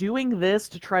 that doing this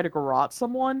to try to garrote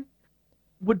someone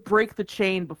would break the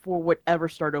chain before it would ever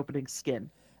start opening skin.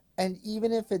 And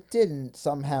even if it didn't,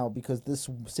 somehow, because this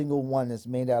single one is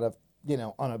made out of,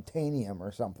 unobtainium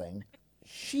or something,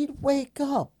 she'd wake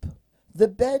up. The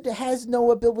bed has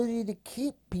no ability to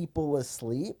keep people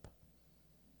asleep.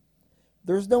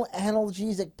 There's no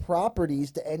analgesic properties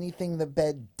to anything the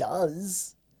bed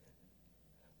does.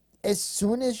 As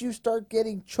soon as you start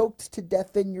getting choked to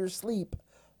death in your sleep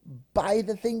by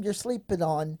the thing you're sleeping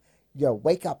on, you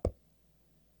wake up.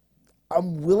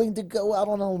 I'm willing to go out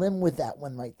on a limb with that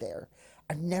one right there.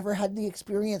 I've never had the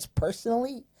experience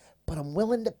personally, but I'm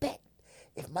willing to bet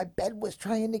if my bed was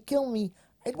trying to kill me,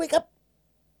 I'd wake up.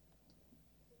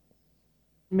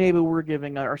 Maybe we're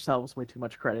giving ourselves way too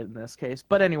much credit in this case.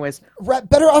 But anyways.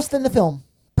 Better us than the film.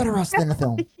 Better us than the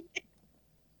film.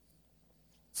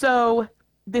 So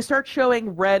they start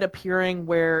showing red appearing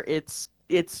where it's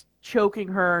choking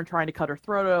her and trying to cut her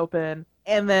throat open.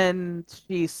 And then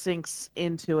she sinks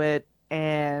into it.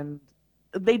 And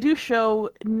they do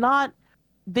show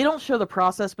they don't show the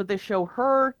process, but they show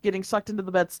her getting sucked into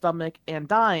the bed's stomach and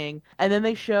dying. And then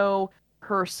they show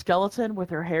her skeleton with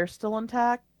her hair still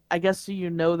intact. I guess so you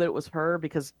know that it was her,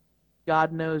 because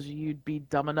God knows you'd be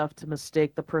dumb enough to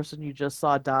mistake the person you just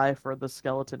saw die for the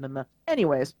skeleton in the...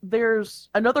 Anyways, there's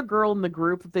another girl in the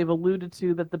group that they've alluded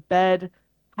to that the bed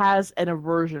has an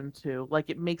aversion to. Like,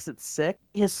 it makes it sick.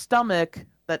 His stomach,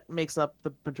 that makes up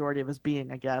the majority of his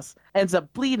being, I guess, ends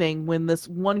up bleeding when this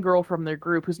one girl from their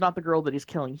group, who's not the girl that he's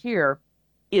killing here,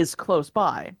 is close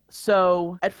by.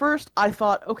 So at first I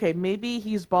thought, okay, maybe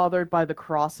he's bothered by the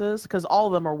crosses because all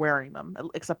of them are wearing them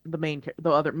except the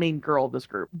other main girl of this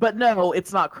group. But no,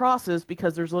 it's not crosses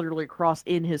because there's literally a cross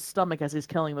in his stomach as he's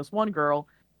killing this one girl.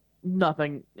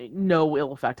 Nothing, no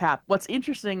ill effect happened. What's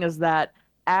interesting is that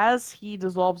as he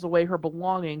dissolves away her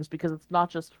belongings, because it's not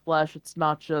just flesh, it's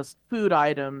not just food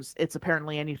items, it's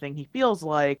apparently anything he feels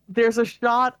like, there's a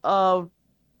shot of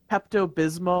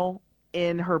Pepto-Bismol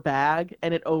in her bag,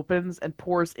 and it opens and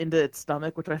pours into its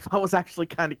stomach, which I thought was actually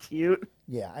kind of cute.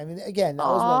 Yeah, I mean, again, that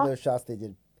was one of those shots they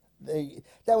did.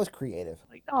 That was creative.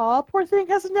 Like, oh, poor thing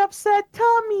has an upset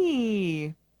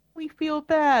tummy. We feel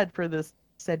bad for this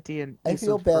sentient I piece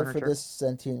feel of bad furniture. for this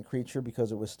sentient creature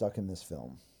because it was stuck in this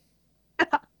film.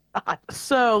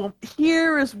 So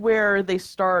here is where they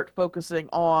start focusing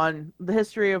on the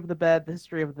history of the bed, the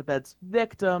history of the bed's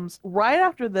victims. Right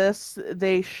after this,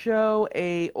 they show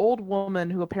a old woman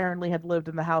who apparently had lived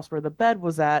in the house where the bed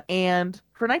was at. And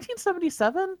for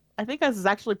 1977, I think this is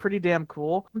actually pretty damn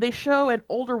cool. They show an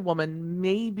older woman,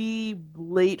 maybe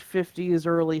late 50s,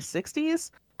 early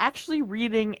 60s, actually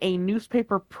reading a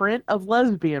newspaper print of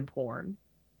lesbian porn.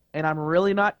 And I'm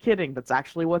really not kidding. That's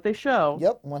actually what they show.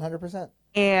 Yep, 100%.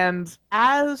 And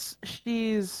as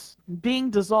she's being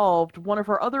dissolved, one of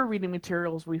her other reading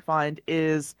materials we find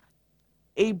is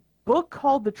a book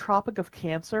called The Tropic of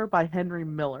Cancer by Henry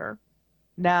Miller.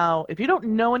 Now, if you don't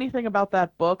know anything about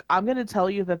that book, I'm going to tell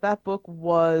you that that book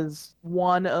was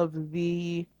one of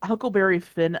the Huckleberry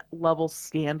Finn level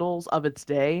scandals of its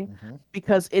day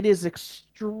because it is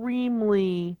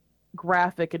extremely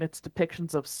graphic in its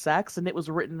depictions of sex, and it was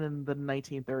written in the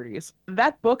 1930s.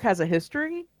 That book has a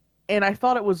history, and I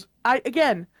thought it was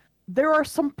again, there are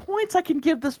some points I can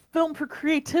give this film for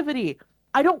creativity.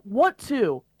 I don't want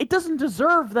to. It doesn't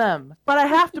deserve them, but I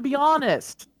have to be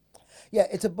honest. Yeah,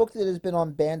 it's a book that has been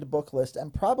on banned book list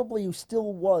and probably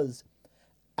still was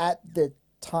at the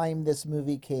time this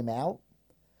movie came out.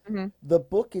 Mm-hmm. The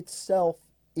book itself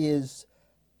is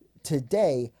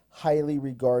today highly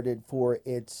regarded for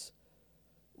its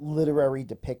literary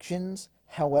depictions.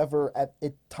 However, at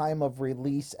the time of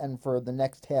release and for the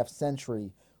next half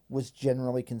century was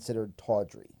generally considered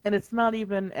tawdry. And it's not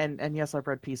even, and yes, I've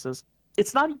read pieces,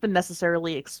 it's not even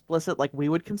necessarily explicit like we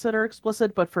would consider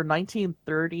explicit, but for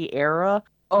 1930 era,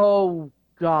 oh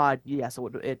god, yes,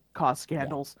 it caused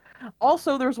scandals. Yeah.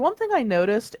 Also, there's one thing I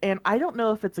noticed, and I don't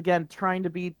know if it's again trying to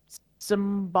be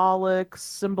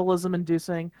symbolism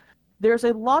inducing. There's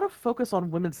a lot of focus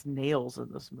on women's nails in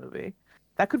this movie.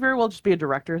 That could very well just be a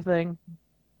director thing.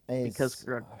 Because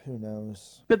who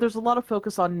knows? But there's a lot of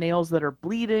focus on nails that are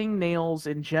bleeding, nails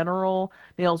in general,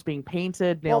 nails being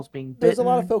painted, nails being bitten. There's a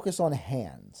lot of focus on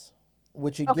hands,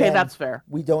 which again, okay, that's fair.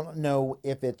 We don't know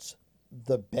if it's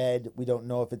the bed. We don't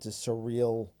know if it's a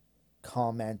surreal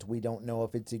comment. We don't know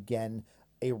if it's again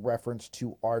a reference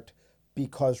to art,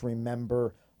 because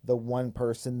remember, the one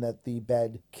person that the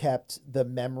bed kept the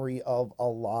memory of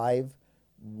alive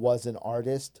was an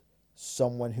artist,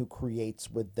 someone who creates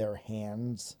with their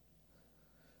hands.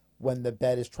 When the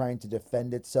bed is trying to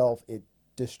defend itself, it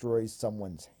destroys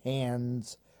someone's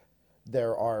hands.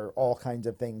 There are all kinds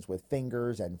of things with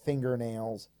fingers and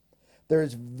fingernails.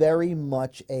 There's very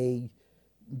much a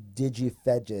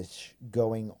digifetish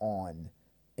going on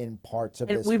in parts of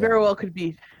this we film. very well could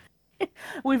be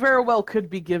we very well could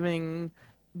be giving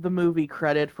the movie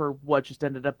credit for what just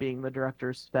ended up being the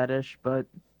director's fetish, but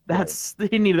that's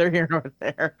right. Neither here nor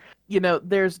there. You know,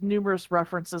 there's numerous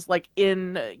references, like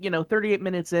in 38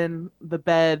 minutes in, the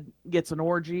bed gets an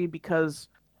orgy because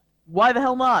why the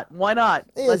hell not? Why not?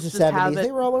 Let's just 70s. Have it.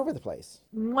 They were all over the place.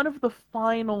 One of the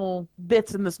final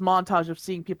bits in this montage of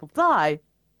seeing people die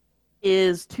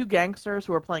is two gangsters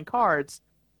who are playing cards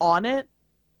on it,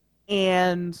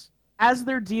 and as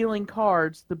they're dealing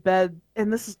cards, the bed,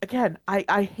 and this is, again,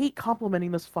 I hate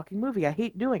complimenting this fucking movie. I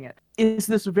hate doing it. Is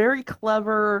this very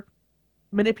clever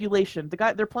manipulation.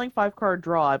 They're playing 5-card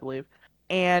draw, I believe,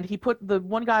 and he put the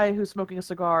one guy who's smoking a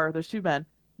cigar, there's two men.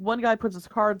 One guy puts his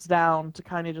cards down to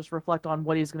kind of just reflect on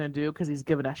what he's going to do because he's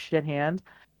given a shit hand.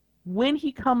 When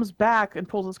he comes back and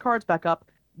pulls his cards back up,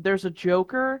 there's a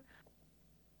joker,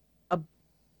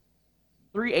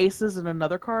 3 aces, and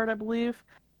another card, I believe.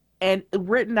 And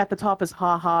written at the top is,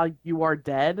 haha, you are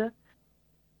dead.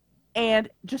 And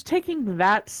just taking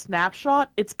that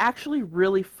snapshot, it's actually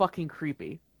really fucking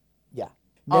creepy. Yeah.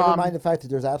 Never mind the fact that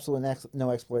there's absolutely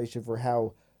no explanation for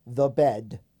how the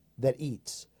bed that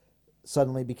eats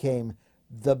suddenly became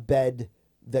the bed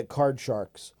that card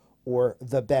sharks, or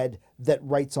the bed that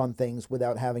writes on things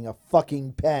without having a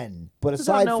fucking pen. But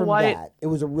aside know from why that, it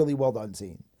was a really well done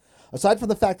scene. Aside from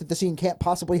the fact that the scene can't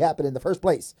possibly happen in the first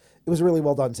place, it was a really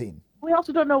well done scene. We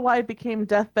also don't know why it became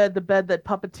Deathbed, the bed that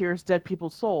puppeteers dead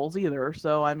people's souls either.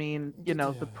 So, I mean, you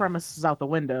know, the premise is out the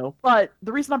window. But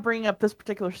the reason I'm bringing up this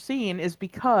particular scene is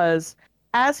because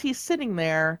as he's sitting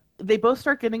there, they both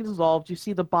start getting dissolved. You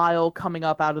see the bile coming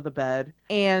up out of the bed.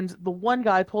 And the one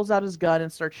guy pulls out his gun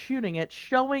and starts shooting it,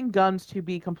 showing guns to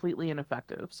be completely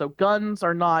ineffective. So guns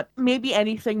are not maybe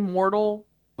anything mortal,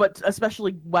 but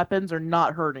especially weapons are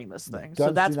not hurting this thing. Guns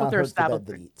so that's do what not they're hurt the bed that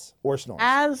establishing. eats or snores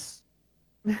As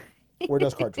or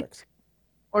does card tricks.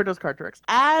 or does card tricks.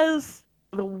 As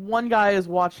the one guy is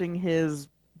watching his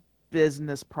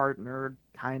business partner,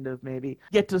 kind of maybe,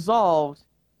 get dissolved,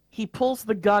 he pulls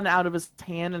the gun out of his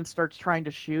hand and starts trying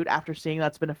to shoot after seeing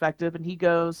that's been effective, and he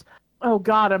goes, "Oh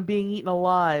God, I'm being eaten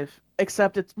alive."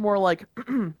 Except it's more like,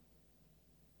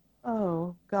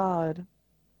 "Oh God,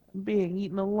 I'm being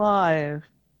eaten alive,"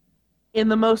 in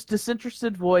the most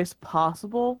disinterested voice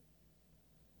possible.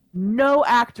 No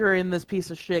actor in this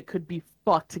piece of shit could be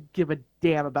fucked to give a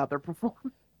damn about their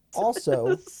performance.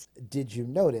 Also, did you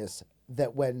notice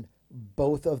that when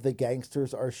both of the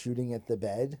gangsters are shooting at the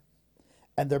bed,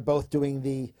 and they're both doing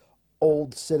the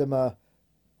old cinema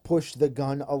push the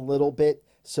gun a little bit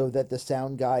so that the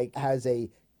sound guy has a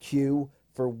cue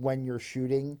for when you're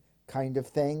shooting kind of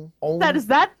thing? Is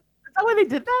that why they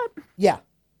did that? Yeah.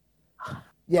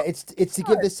 Yeah, it's to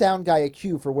give the sound guy a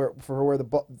cue for where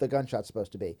the gunshot's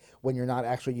supposed to be when you're not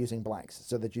actually using blanks,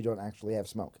 so that you don't actually have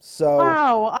smoke. So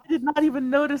Wow, I did not even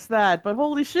notice that, but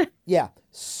holy shit. yeah,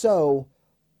 so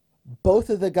both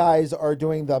of the guys are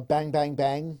doing the bang bang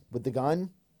bang with the gun.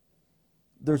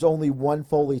 There's only one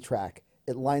Foley track.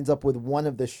 It lines up with one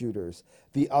of the shooters.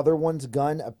 The other one's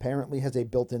gun apparently has a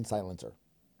built-in silencer.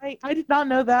 I did not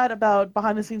know that about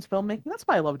behind the scenes filmmaking. That's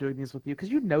why I love doing these with you, because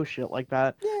you know shit like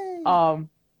that. Yay.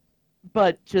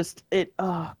 But just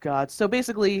oh God. So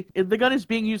basically the gun is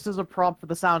being used as a prop for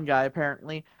the sound guy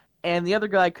apparently, and the other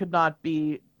guy could not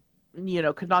give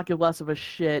less of a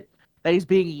shit that he's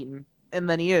being eaten, and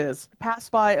then he is.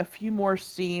 Pass by a few more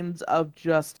scenes of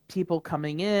just people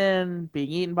coming in,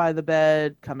 being eaten by the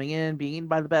bed, coming in, being eaten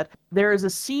by the bed. There is a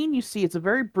scene you see, it's a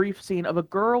very brief scene of a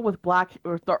girl with black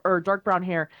or dark brown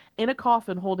hair in a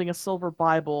coffin holding a silver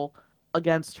Bible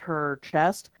against her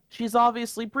chest. She's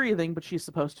obviously breathing, but she's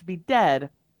supposed to be dead.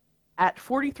 At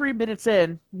 43 minutes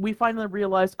in, we finally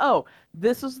realized, oh,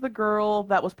 this is the girl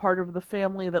that was part of the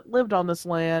family that lived on this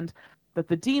land that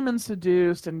the demons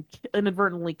seduced and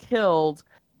inadvertently killed.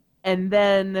 And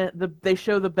then they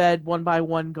show the bed one by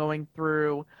one going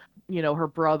through, her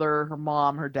brother, her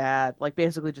mom, her dad, like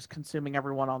basically just consuming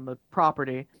everyone on the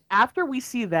property. After we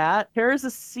see that, there is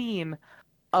a scene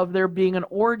of there being an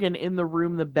organ in the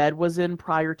room the bed was in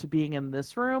prior to being in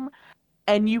this room,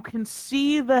 and you can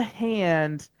see the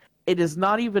hand. It is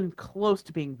not even close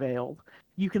to being veiled.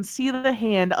 You can see the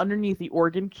hand underneath the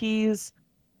organ keys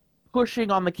pushing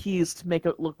on the keys to make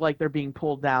it look like they're being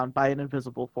pulled down by an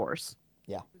invisible force.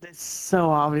 Yeah. It's so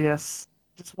obvious.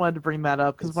 Just wanted to bring that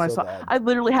up because when I saw, bad. I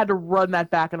literally had to run that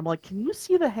back, and I'm like, "Can you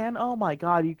see the hand? Oh my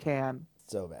God, you can."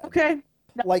 So bad. Okay.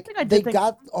 Now, Like they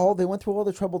went through all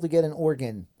the trouble to get an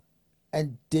organ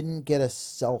and didn't get a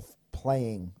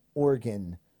self-playing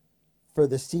organ for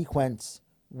the sequence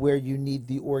where you need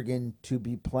the organ to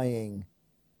be playing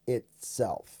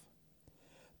itself.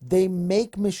 They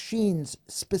make machines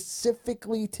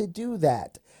specifically to do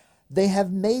that. They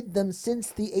have made them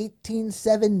since the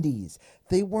 1870s.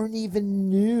 They weren't even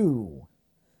new.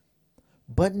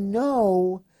 But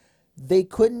no, they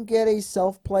couldn't get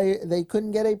they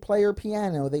couldn't get a player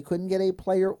piano, they couldn't get a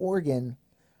player organ.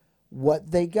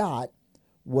 What they got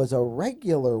was a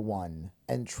regular one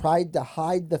and tried to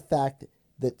hide the fact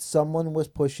that someone was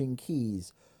pushing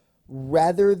keys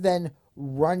rather than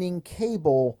running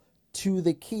cable to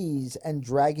the keys and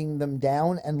dragging them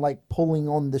down and like pulling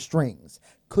on the strings.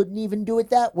 Couldn't even do it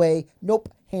that way. Nope,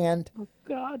 hand. Oh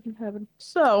God in heaven.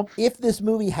 So If this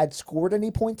movie had scored any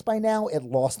points by now, it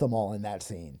lost them all in that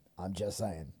scene. I'm just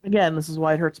saying. again, this is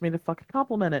why it hurts me to fucking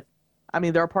compliment it. I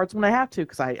mean, there are parts when I have to,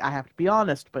 because I have to be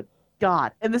honest, but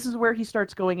God. And this is where he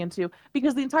starts going into,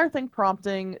 because the entire thing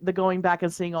prompting the going back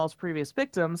and seeing all his previous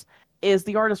victims is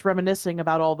the artist reminiscing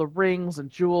about all the rings and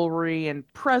jewelry and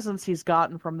presents he's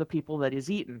gotten from the people that he's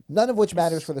eaten. None of which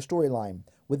matters for the storyline,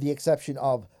 with the exception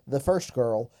of the first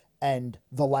girl and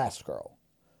the last girl.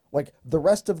 Like, the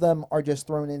rest of them are just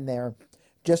thrown in there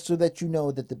just so that you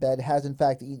know that the bed has in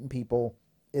fact eaten people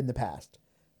in the past,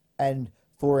 and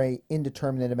for a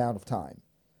indeterminate amount of time.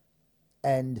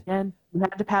 And And you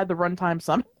had to pad the runtime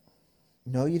some.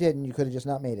 no, you didn't. You could have just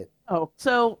not made it. Oh,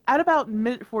 so at about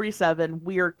minute 47,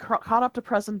 we are caught up to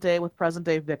present day with present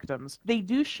day victims. They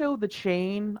do show the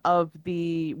chain of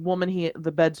the woman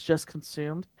the bed's just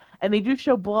consumed, and they do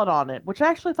show blood on it, which I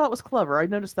actually thought was clever. I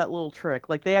noticed that little trick.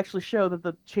 Like, they actually show that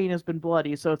the chain has been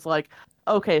bloody, so it's like,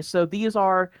 okay, so these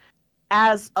are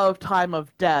as of time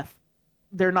of death.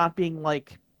 They're not being,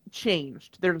 like,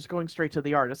 changed. They're just going straight to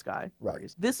the artist guy.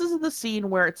 Right. This is the scene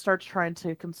where it starts trying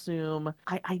to consume.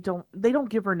 They don't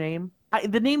give her name.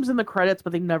 The name's in the credits,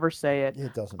 but they never say it.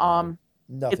 It doesn't matter.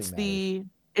 Nothing It's matters.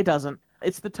 it doesn't.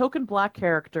 It's the token black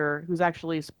character who's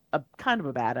actually a kind of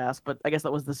a badass, but I guess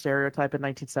that was the stereotype in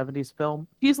 1970s film.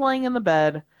 She's laying in the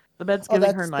bed. The bed's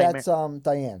giving her nightmares. That's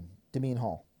Diane Demene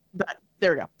Hall.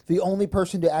 There we go. The only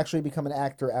person to actually become an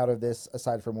actor out of this,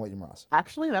 aside from William Ross.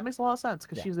 Actually, that makes a lot of sense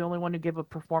because Yeah. she's the only one who gave a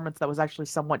performance that was actually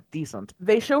somewhat decent.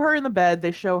 They show her in the bed.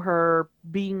 They show her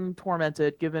being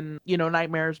tormented, given,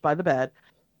 nightmares by the bed.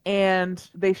 And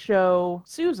they show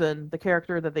Susan, the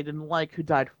character that they didn't like, who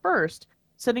died first,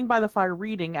 sitting by the fire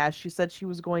reading as she said she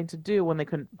was going to do when they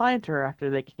couldn't find her after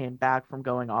they came back from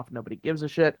going off. Nobody gives a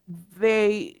shit.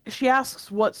 She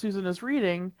asks what Susan is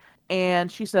reading,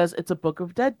 and she says, it's a book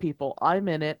of dead people. I'm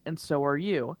in it, and so are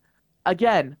you.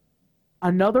 Again,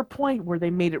 another point where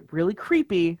they made it really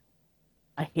creepy.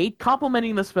 I hate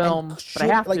complimenting this film, but I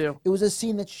have to. It was a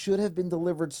scene that should have been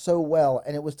delivered so well,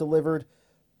 and it was delivered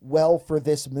well for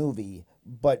this movie,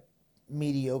 but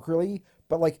mediocrely.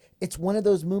 But like, it's one of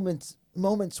those moments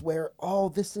where,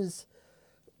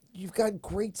 you've got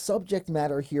great subject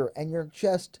matter here, and you're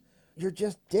just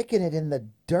dicking it in the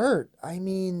dirt. I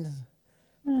mean,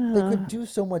 they could do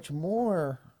so much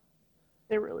more.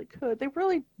 They really could. They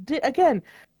really did. Again,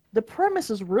 the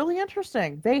premise is really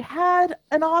interesting. They had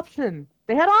an option.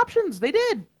 They had options. They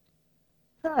did.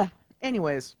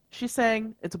 Anyways, she's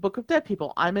saying, it's a book of dead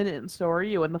people. I'm in it, and so are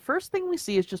you. And the first thing we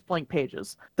see is just blank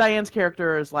pages. Diane's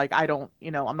character is like, I'm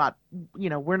not,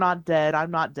 we're not dead. I'm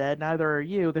not dead. Neither are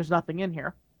you. There's nothing in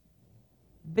here.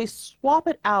 They swap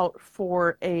it out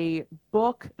for a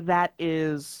book that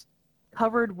is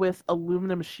covered with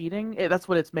aluminum sheeting. That's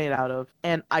what it's made out of.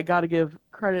 And I got to give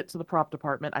credit to the prop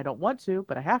department. I don't want to,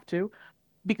 but I have to,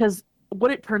 because what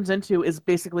it turns into is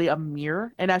basically a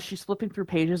mirror. And as she's flipping through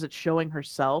pages, it's showing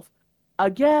herself.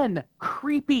 Again,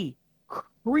 creepy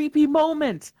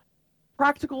moment.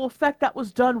 Practical effect that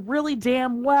was done really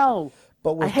damn well.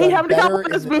 But was I hate done having to better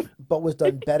compliment this movie. But was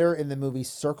done better in the movie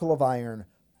Circle of Iron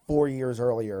 4 years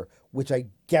earlier, which I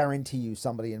guarantee you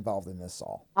somebody involved in this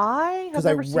saw. I have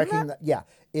never seen that. Yeah,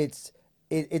 it's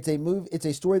a movie. It's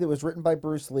a story that was written by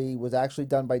Bruce Lee, was actually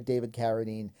done by David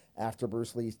Carradine after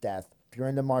Bruce Lee's death. If you're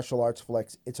into martial arts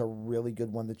flicks, it's a really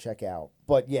good one to check out.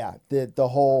 But yeah, the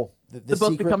book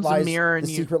secret becomes a mirror, and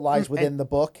secret lies within the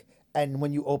book. And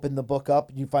when you open the book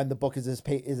up, you find the book is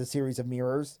a series of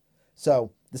mirrors.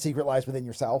 So the secret lies within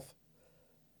yourself.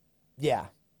 Yeah,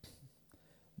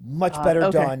 much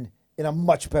better done in a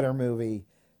much better movie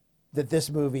that this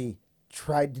movie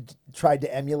tried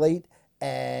to emulate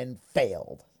and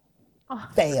failed. Oh,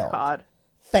 Failed. God.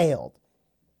 Failed.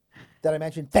 Did I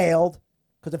mention failed?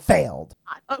 Because it failed.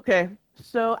 Okay,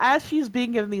 so as she's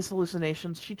being given these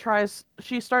hallucinations,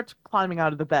 she starts climbing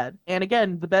out of the bed. And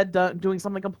again, the bed doing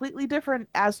something completely different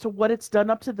as to what it's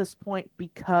done up to this point,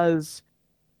 because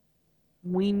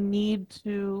we need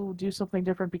to do something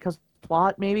different because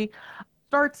plot, maybe,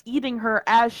 starts eating her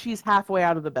as she's halfway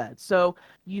out of the bed. So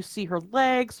you see her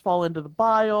legs fall into the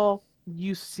bile.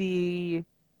 You see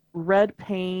red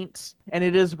paint, and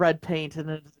it is red paint, and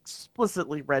it is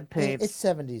explicitly red paint. It's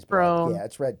 70s blood. From- Yeah,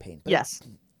 it's red paint. But Yes.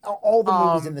 all the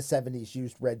movies in the 70s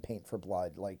used red paint for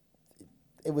blood. Like,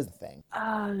 it was a thing.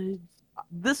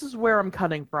 This is where I'm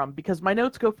cutting from, because my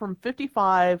notes go from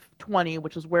 55-20,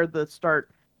 which is where the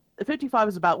start. 55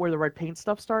 is about where the red paint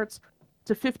stuff starts,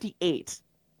 to 58.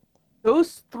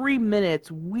 Those 3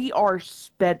 minutes, we are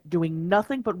spent doing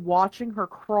nothing but watching her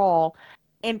crawl,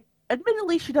 and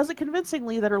admittedly, she does it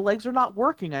convincingly that her legs are not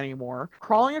working anymore,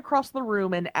 crawling across the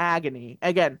room in agony.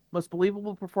 Again, most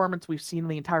believable performance we've seen in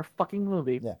the entire fucking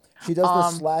movie. Yeah. She does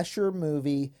the slasher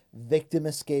movie victim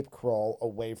escape crawl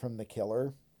away from the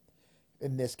killer.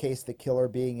 In this case, the killer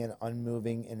being an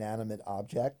unmoving, inanimate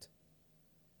object.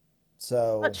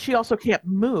 So. But she also can't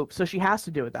move, so she has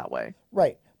to do it that way.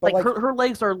 Right. But like her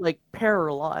legs are like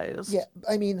paralyzed. Yeah,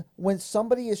 I mean, when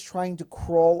somebody is trying to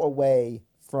crawl away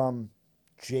from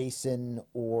Jason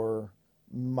or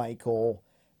Michael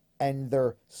and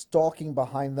they're stalking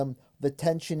behind them, the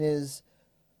tension is,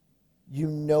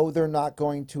 they're not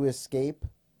going to escape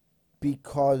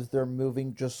because they're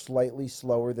moving just slightly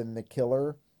slower than the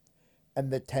killer.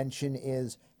 and the tension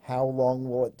is how long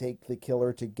will it take the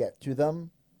killer to get to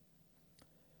them,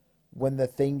 when the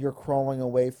thing you're crawling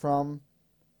away from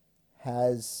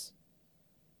has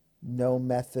no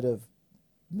method of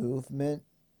movement,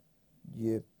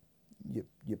 you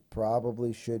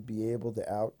probably should be able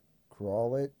to out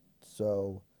crawl it,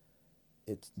 so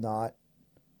it's not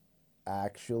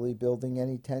actually building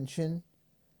any tension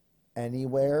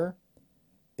anywhere.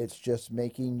 It's just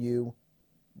making you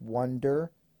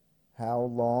wonder how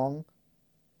long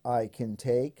I can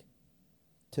take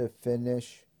to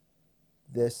finish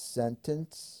this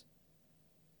sentence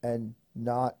and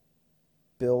not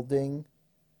building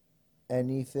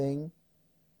anything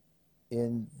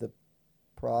in the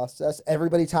process.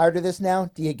 Everybody tired of this now?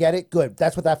 Do you get it? Good.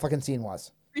 That's what that fucking scene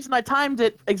was. The reason I timed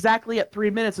it exactly at 3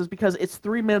 minutes is because it's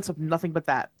 3 minutes of nothing but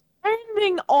that.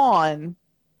 Ending on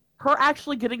her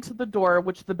actually getting to the door,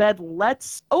 which the bed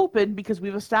lets open because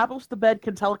we've established the bed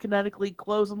can telekinetically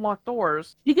close and lock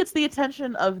doors. He gets the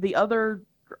attention of the other,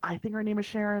 I think her name is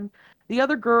Sharon, the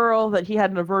other girl that he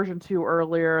had an aversion to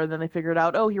earlier, and then they figured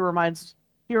out, oh, he reminds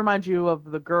you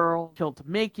of the girl killed to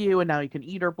make you, and now you can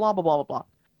eat her, blah, blah, blah, blah, blah.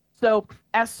 So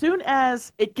as soon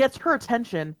as it gets her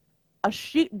attention, a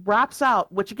sheet wraps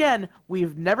out, which again,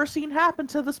 we've never seen happen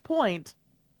to this point,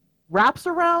 wraps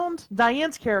around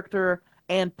Diane's character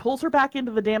and pulls her back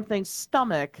into the damn thing's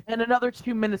stomach, and another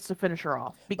 2 minutes to finish her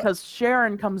off because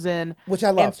Sharon comes in, which I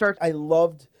loved. and starts. I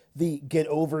loved the get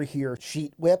over here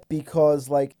sheet whip because,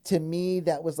 like, to me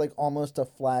that was like almost a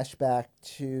flashback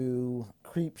to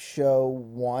Creepshow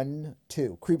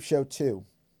 2,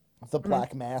 the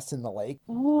black mass in the lake.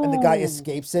 Ooh. And the guy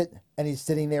escapes it, and he's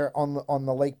sitting there on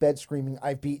the lake bed screaming,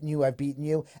 I've beaten you,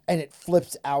 and it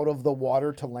flips out of the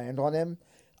water to land on him.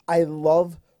 I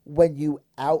love when you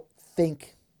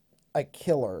outthink a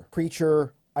killer,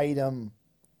 creature, item,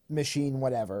 machine,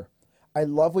 whatever. I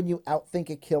love when you outthink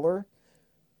a killer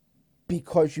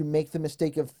because you make the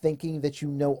mistake of thinking that you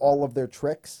know all of their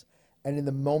tricks, and in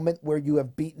the moment where you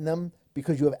have beaten them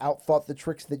because you have outthought the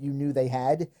tricks that you knew they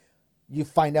had, you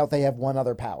find out they have one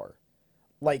other power.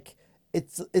 Like,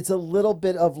 it's a little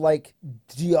bit of like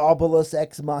Diabolus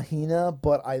Ex Machina,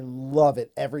 but I love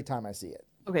it every time I see it.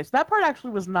 Okay, so that part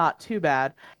actually was not too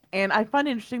bad, and I find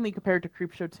it interestingly compared to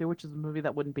Creepshow 2, which is a movie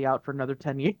that wouldn't be out for another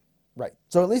 10 years. Right.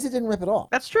 So at least it didn't rip it off.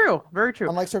 That's true. Very true.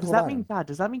 Unlike Circle does that of mean Iron. God?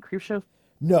 Does that mean Creepshow?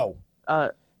 No.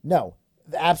 No.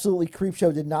 Absolutely,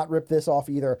 Creepshow did not rip this off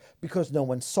either because no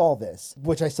one saw this,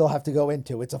 which I still have to go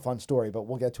into. It's a fun story, but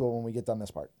we'll get to it when we get done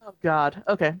this part. Oh God.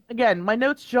 Okay. Again, my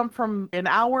notes jump from an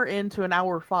hour into an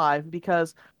hour 5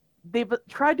 because they've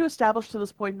tried to establish to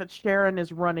this point that Sharon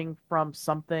is running from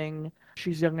something.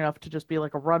 She's young enough to just be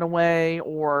like a runaway,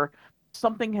 or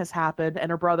something has happened and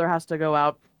her brother has to go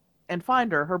out and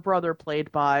find her. Her brother,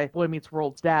 played by Boy Meets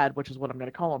World's dad, which is what I'm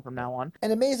going to call him from now on.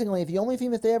 And amazingly, the only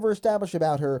thing that they ever establish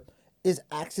about her is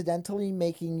accidentally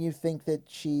making you think that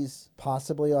she's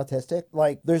possibly autistic.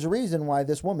 Like, there's a reason why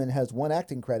this woman has one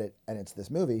acting credit, and it's this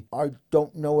movie. I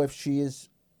don't know if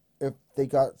they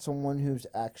got someone who's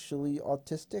actually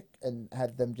autistic and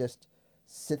had them just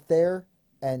sit there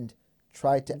and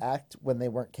try to act when they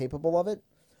weren't capable of it,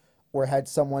 or had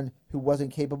someone who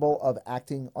wasn't capable of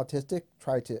acting autistic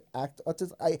try to act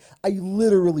autistic. I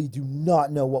literally do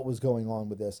not know what was going on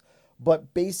with this.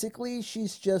 But basically,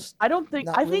 she's just. I think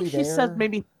really she said there.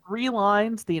 maybe 3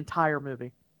 lines the entire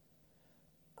movie.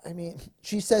 I mean,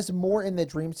 she says more in the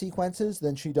dream sequences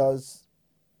than she does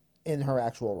in her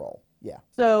actual role. Yeah.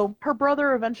 So her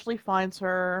brother eventually finds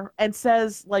her and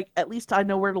says, like, at least I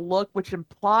know where to look, which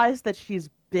implies that she's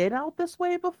been out this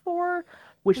way before,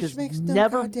 which is makes no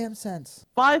never goddamn sense.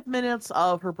 5 minutes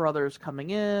of her brother's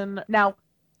coming in. Now,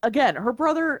 again, her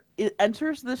brother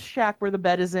enters this shack where the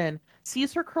bed is in,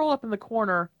 sees her curl up in the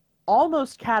corner,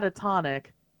 almost catatonic.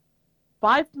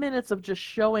 5 minutes of just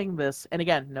showing this, and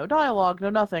again, no dialogue, no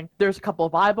nothing. There's a couple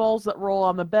of eyeballs that roll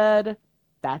on the bed.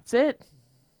 That's it.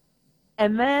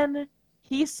 And then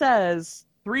he says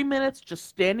 3 minutes just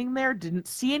standing there, didn't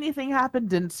see anything happen,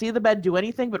 didn't see the bed do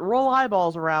anything but roll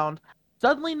eyeballs around,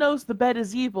 suddenly knows the bed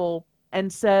is evil,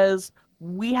 and says,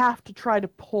 we have to try to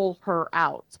pull her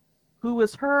out. Who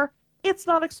is her? It's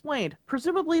not explained.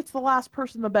 Presumably it's the last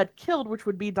person the bed killed, which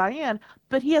would be Diane,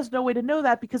 but he has no way to know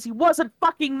that because he wasn't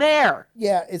fucking there.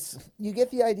 Yeah, you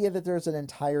get the idea that there's an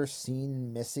entire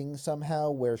scene missing somehow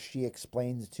where she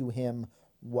explains to him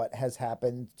what has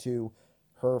happened to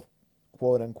her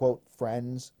quote-unquote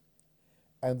friends,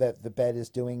 and that the bed is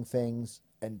doing things,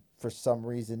 and for some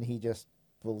reason he just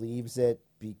believes it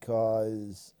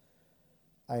because,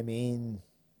 I mean,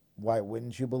 why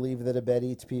wouldn't you believe that a bed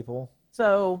eats people?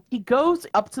 So he goes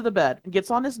up to the bed and gets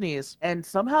on his knees and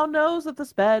somehow knows that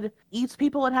this bed eats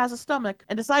people and has a stomach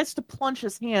and decides to plunge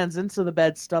his hands into the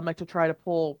bed's stomach to try to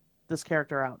pull this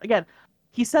character out. Again,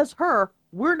 he says her.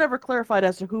 We're never clarified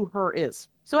as to who her is.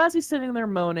 So as he's sitting there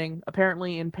moaning,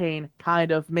 apparently in pain,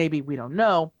 kind of, maybe, we don't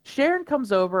know, Sharon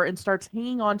comes over and starts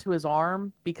hanging onto his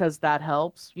arm because that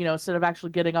helps, instead of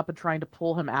actually getting up and trying to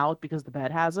pull him out because the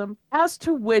bed has him. As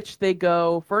to which they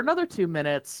go for another 2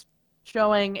 minutes,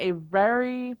 showing a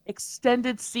very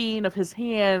extended scene of his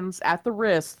hands at the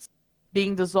wrists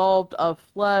being dissolved of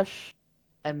flesh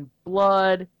and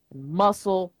blood and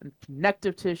muscle and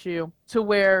connective tissue, to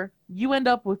where you end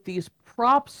up with these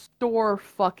prop store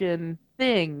fucking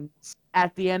things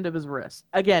at the end of his wrist.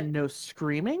 Again, no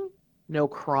screaming, no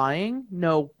crying,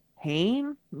 no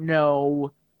pain,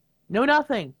 no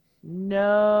nothing.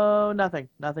 No nothing.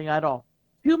 Nothing at all.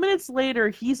 2 minutes later,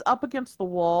 he's up against the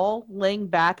wall, laying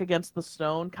back against the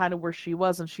stone, kind of where she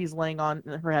was, and she's laying on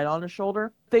her head on his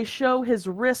shoulder. They show his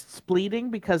wrists bleeding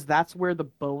because that's where the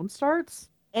bone starts.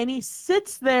 And he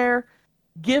sits there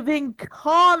giving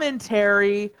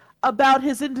commentary about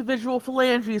his individual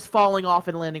phalanges falling off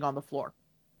and landing on the floor.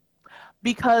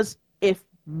 Because if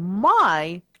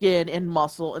my skin and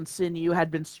muscle and sinew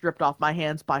had been stripped off my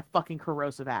hands by fucking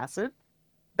corrosive acid,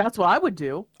 that's what I would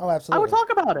do. Oh, absolutely. I would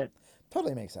talk about it.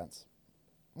 Totally makes sense.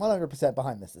 100%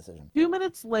 behind this decision. 2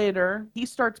 minutes later, he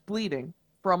starts bleeding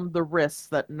from the wrists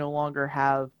that no longer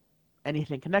have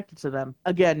anything connected to them.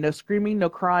 Again, no screaming, no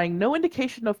crying, no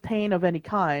indication of pain of any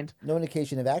kind. No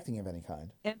indication of acting of any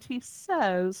kind. And he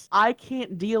says, I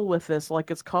can't deal with this, like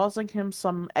it's causing him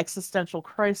some existential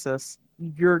crisis.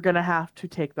 You're gonna have to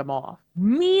take them off.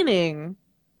 Meaning,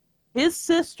 his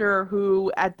sister,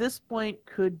 who at this point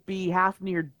could be half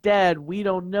near dead, we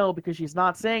don't know because she's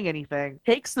not saying anything,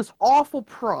 takes this awful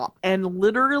prop and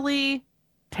literally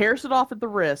tears it off at the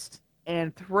wrist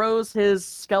and throws his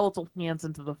skeletal hands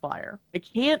into the fire.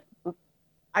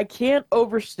 I can't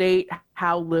overstate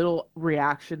how little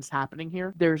reaction's happening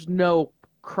here. There's no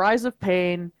cries of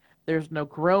pain, there's no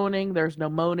groaning, there's no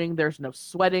moaning, there's no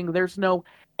sweating, there's no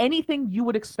anything you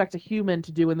would expect a human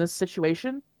to do in this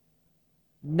situation.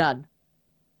 None.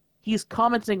 He's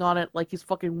commenting on it like he's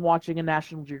fucking watching a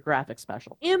National Geographic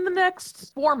special. In the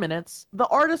next 4 minutes, the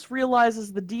artist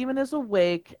realizes the demon is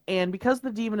awake, and because the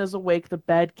demon is awake, the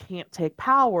bed can't take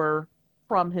power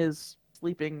from his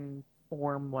sleeping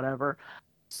form, whatever.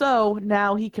 So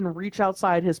now he can reach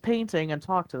outside his painting and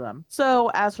talk to them. So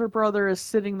as her brother is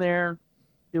sitting there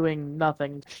doing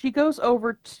nothing, she goes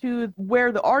over to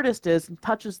where the artist is and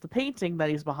touches the painting that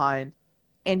he's behind.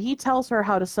 And he tells her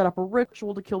how to set up a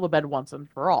ritual to kill the bed once and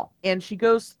for all. And she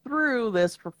goes through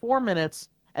this for 4 minutes,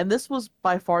 and this was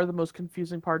by far the most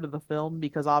confusing part of the film,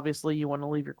 because obviously you want to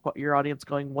leave your audience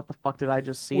going, what the fuck did I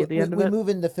just see at the end of it? We move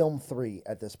into film 3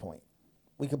 at this point.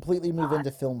 We completely move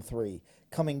into film 3,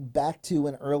 coming back to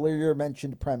an earlier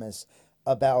mentioned premise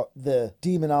about the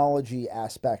demonology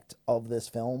aspect of this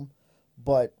film,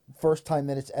 but first time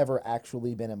that it's ever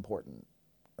actually been important,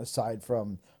 aside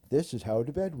from this is how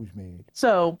the bed was made.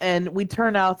 So, and we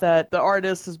turn out that the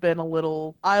artist has been a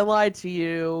little, I lied to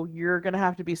you, you're going to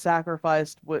have to be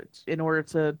sacrificed in order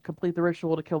to complete the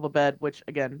ritual to kill the bed, which,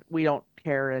 again, we don't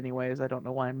care anyways. I don't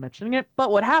know why I'm mentioning it.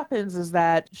 But what happens is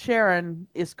that Sharon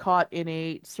is caught in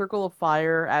a circle of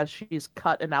fire as she's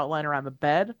cut an outline around the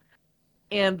bed.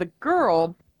 And the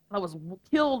girl that was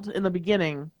killed in the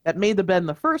beginning, that made the bed in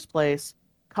the first place,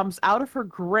 comes out of her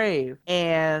grave,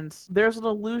 and there's an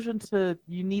allusion to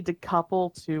you need to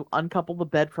uncouple the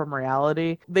bed from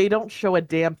reality. They don't show a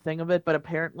damn thing of it, but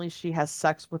apparently she has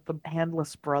sex with the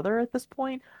handless brother at this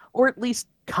point, or at least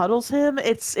cuddles him.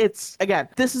 It's again,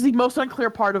 this is the most unclear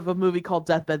part of a movie called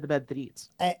Deathbed, the Bed That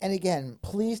Eats. And again,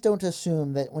 please don't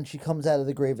assume that when she comes out of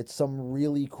the grave, it's some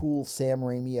really cool Sam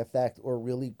Raimi effect or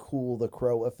really cool The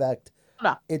Crow effect.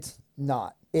 No. It's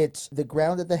not. It's the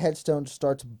ground at the headstone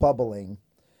starts bubbling.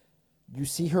 You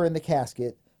see her in the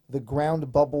casket, the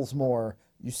ground bubbles more.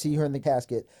 You see her in the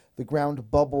casket, the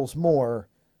ground bubbles more.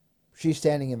 She's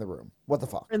standing in the room. What the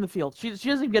fuck? In the field. She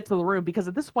doesn't even get to the room because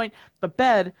at this point, the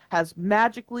bed has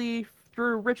magically,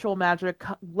 through ritual magic,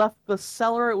 left the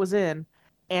cellar it was in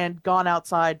and gone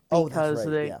outside because that's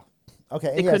right. Yeah.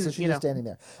 Okay, they yeah, couldn't, so she's just standing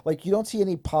there. Like, you don't see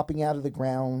any popping out of the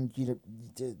ground.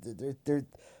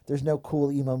 There's no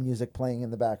cool emo music playing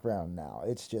in the background now.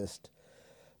 It's just...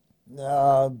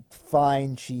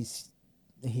 fine, she's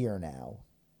here now.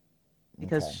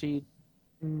 Because she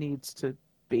needs to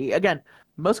be. Again,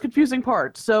 most confusing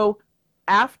part. So,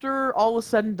 after all is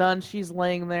said and done, she's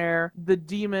laying there. The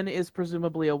demon is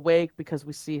presumably awake because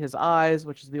we see his eyes,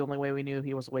 which is the only way we knew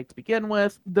he was awake to begin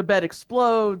with. The bed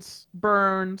explodes,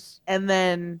 burns, and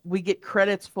then we get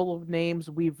credits full of names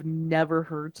we've never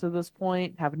heard to this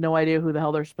point, have no idea who the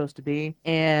hell they're supposed to be.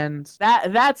 And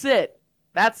that's it.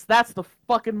 That's the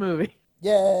fucking movie.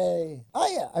 Yay!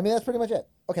 Oh yeah, I mean that's pretty much it.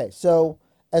 Okay, so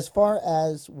as far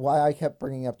as why I kept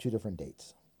bringing up 2 different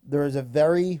dates, there is a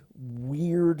very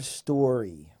weird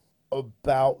story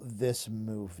about this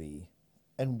movie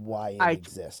and why it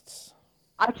exists.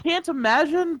 I can't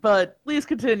imagine, but please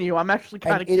continue. I'm actually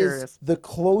kind of curious. It is the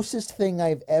closest thing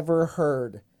I've ever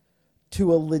heard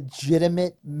to a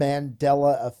legitimate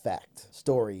Mandela effect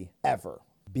story ever.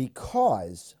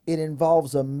 Because it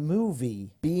involves a movie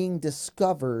being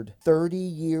discovered 30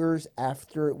 years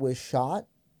after it was shot,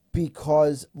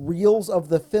 because reels of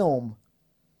the film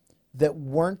that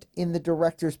weren't in the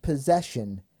director's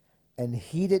possession and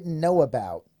he didn't know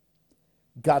about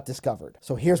got discovered.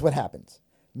 So here's what happens.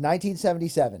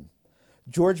 1977,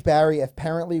 George Barry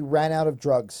apparently ran out of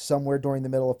drugs somewhere during the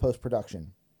middle of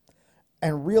post-production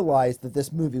and realized that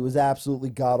this movie was absolutely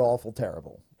god-awful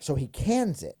terrible. So he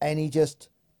cans it and he just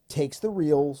takes the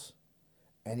reels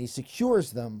and he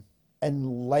secures them,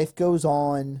 and life goes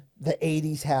on. The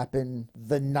 80s happen,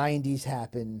 the 90s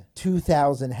happen,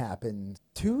 2000 happened.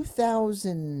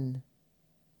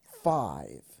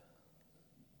 2005,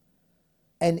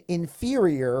 an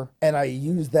inferior, and I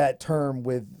use that term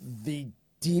with the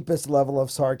deepest level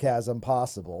of sarcasm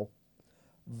possible,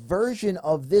 version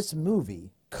of this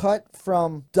movie, cut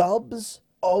from dubs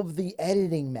of the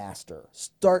editing master,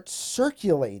 starts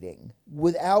circulating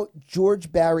without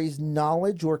George Barry's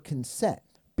knowledge or consent,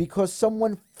 because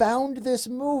someone found this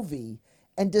movie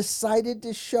and decided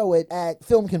to show it at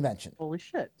film convention. Holy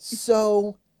shit.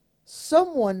 So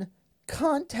someone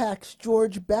contacts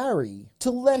George Barry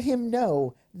to let him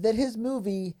know that his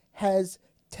movie has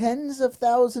tens of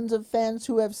thousands of fans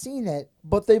who have seen it,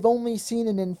 but they've only seen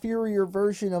an inferior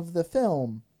version of the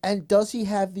film. And does he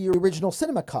have the original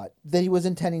cinema cut that he was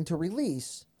intending to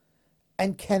release?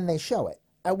 And can they show it?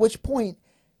 At which point,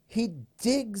 he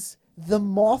digs the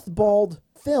mothballed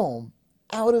film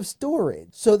out of storage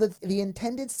so that the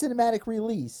intended cinematic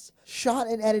release, shot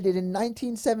and edited in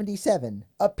 1977,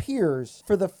 appears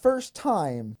for the first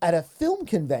time at a film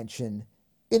convention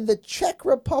in the Czech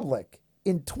Republic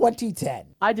in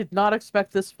 2010. I did not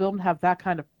expect this film to have that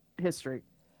kind of history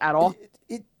at all.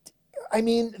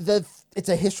 It's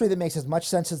a history that makes as much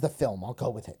sense as the film. I'll go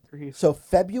with it. Grief. So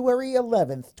February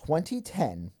 11th,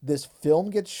 2010, this film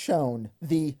gets shown,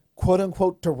 the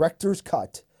quote-unquote director's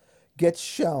cut gets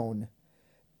shown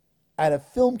at a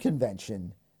film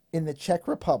convention in the Czech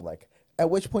Republic, at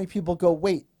which point people go,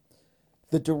 wait,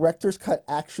 the director's cut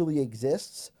actually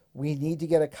exists? We need to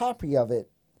get a copy of it.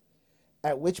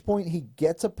 At which point he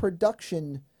gets a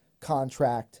production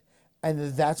contract,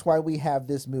 and that's why we have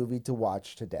this movie to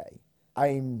watch today.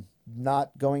 I'm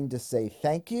not going to say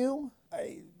thank you.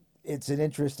 It's an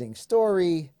interesting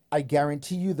story. I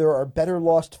guarantee you there are better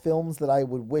lost films that I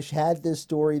would wish had this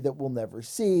story that we'll never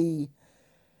see.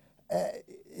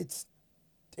 It's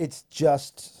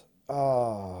just,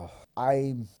 the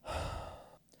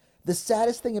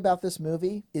saddest thing about this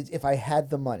movie is if I had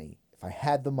the money, I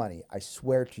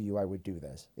swear to you I would do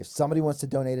this. If somebody wants to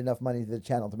donate enough money to the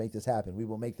channel to make this happen, we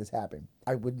will make this happen.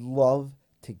 I would love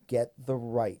to get the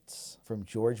rights from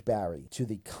George Barry to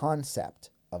the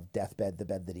concept of Deathbed, the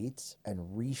Bed That Eats,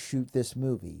 and reshoot this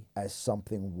movie as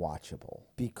something watchable.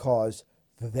 Because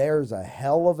there's a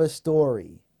hell of a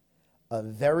story, a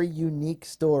very unique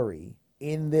story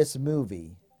in this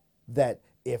movie that,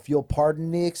 if you'll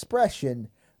pardon the expression,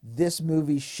 this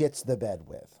movie shits the bed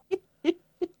with.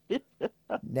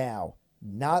 Now,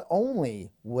 not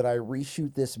only would I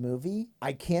reshoot this movie,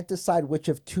 I can't decide which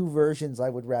of 2 versions I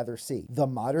would rather see. The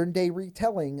modern day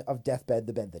retelling of Deathbed,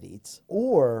 the Bed That Eats,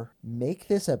 or make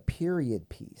this a period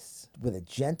piece with a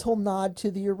gentle nod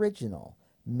to the original.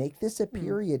 Make this a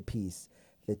period piece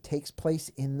that takes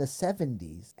place in the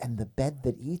 70s, and the bed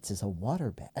that eats is a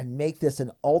waterbed. And make this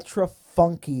an ultra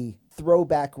funky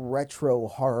throwback retro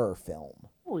horror film.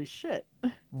 Holy shit.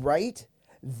 Right?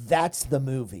 That's the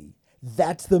movie.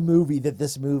 That's the movie that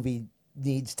this movie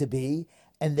needs to be,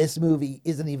 and this movie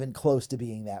isn't even close to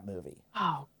being that movie.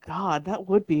 Oh, God, that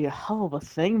would be a hell of a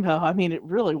thing, though. I mean, it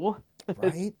really would.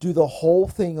 Right? Do the whole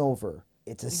thing over.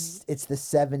 It's the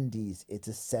 70s. It's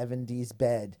a 70s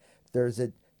bed. There's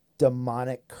a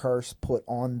demonic curse put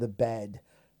on the bed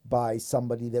by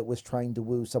somebody that was trying to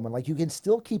woo someone. Like, you can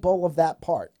still keep all of that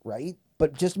part, right?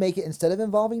 But just make it, instead of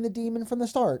involving the demon from the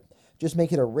start, just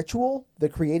make it a ritual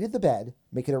that created the bed,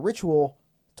 make it a ritual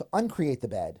to uncreate the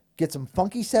bed, get some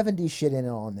funky 70s shit in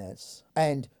on this,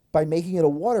 and by making it a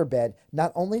waterbed,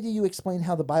 not only do you explain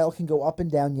how the bile can go up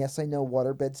and down. Yes, I know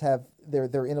waterbeds have,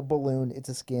 they're in a balloon, it's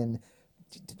a skin.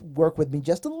 Work with me,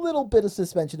 just a little bit of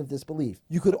suspension of disbelief.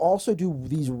 You could also do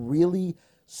these really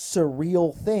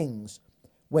surreal things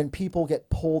when people get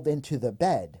pulled into the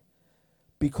bed,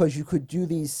 because you could do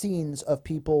these scenes of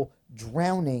people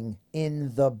drowning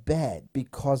in the bed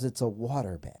because it's a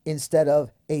waterbed, instead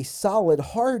of a solid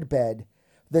hard bed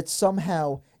that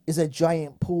somehow is a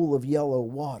giant pool of yellow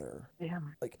water.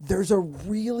 Damn. Like, there's a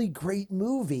really great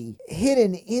movie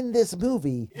hidden in this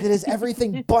movie that is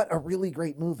everything but a really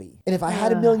great movie. And if I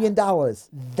had $1 million,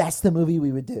 that's the movie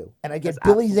we would do. And I get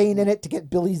Billy Zane in it to get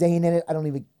Billy Zane in it. I don't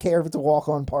even care if it's a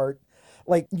walk-on part.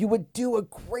 Like, you would do a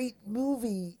great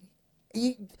movie.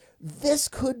 This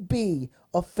could be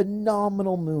a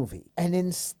phenomenal movie. And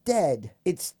instead,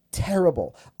 it's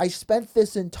terrible. I spent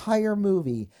this entire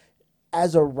movie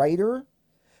as a writer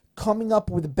coming up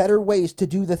with better ways to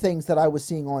do the things that I was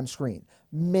seeing on screen,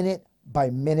 minute by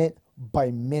minute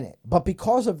by minute. But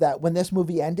because of that, when this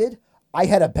movie ended, I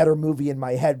had a better movie in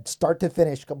my head, start to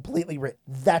finish, completely written.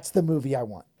 That's the movie I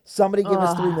want. Somebody give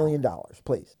us $3 million,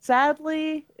 please.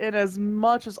 Sadly, in as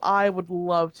much as I would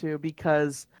love to,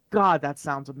 because, God, that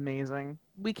sounds amazing.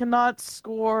 We cannot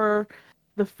score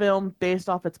the film based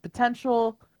off its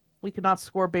potential. We cannot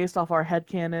score based off our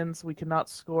headcanons. We cannot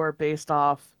score based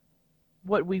off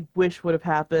what we wish would have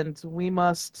happened. We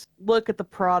must look at the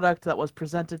product that was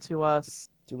presented to us.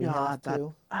 Do we have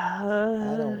to?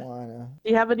 I don't want to. Do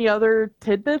you have any other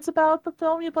tidbits about the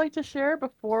film you'd like to share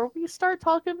before we start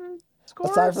talking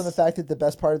scores? Aside from the fact that the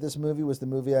best part of this movie was the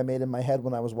movie I made in my head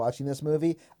when I was watching this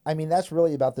movie, I mean, that's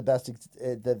really about the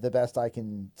best I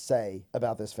can say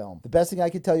about this film. The best thing I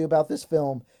can tell you about this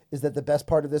film is that the best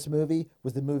part of this movie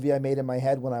was the movie I made in my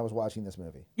head when I was watching this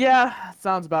movie. Yeah,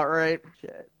 sounds about right.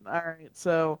 Shit. All right,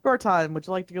 so your time. Would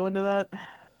you like to go into that?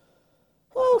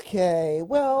 Okay,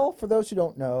 well, for those who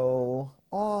don't know,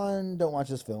 on Don't Watch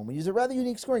This Film, we use a rather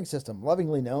unique scoring system,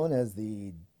 lovingly known as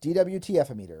the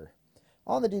DWTF-meter.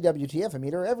 On the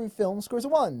DWTF-meter, every film scores a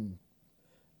 1,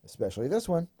 especially this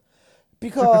one,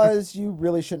 because you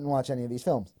really shouldn't watch any of these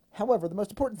films. However, the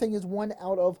most important thing is 1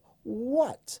 out of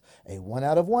what? A 1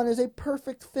 out of 1 is a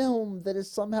perfect film that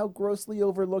is somehow grossly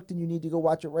overlooked and you need to go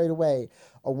watch it right away.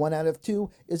 A 1 out of 2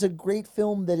 is a great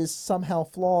film that is somehow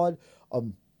flawed.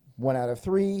 1 out of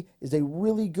 3 is a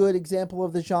really good example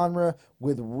of the genre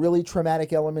with really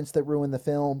traumatic elements that ruin the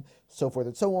film, so forth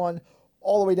and so on,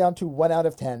 all the way down to 1 out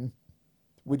of 10,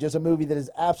 which is a movie that is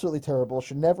absolutely terrible,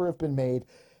 should never have been made,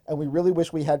 and we really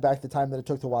wish we had back the time that it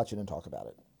took to watch it and talk about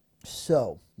it.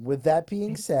 So, with that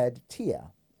being said, Tia,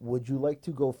 would you like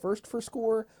to go first for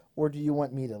score, or do you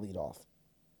want me to lead off?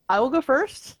 I will go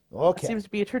first. Okay. It seems to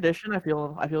be a tradition. I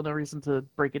feel no reason to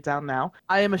break it down now.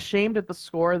 I am ashamed at the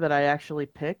score that I actually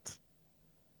picked.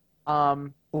 Are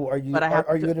you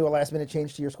going to do a last minute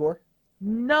change to your score?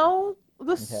 No,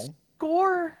 the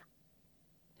score.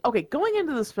 Okay, going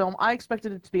into this film, I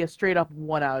expected it to be a straight up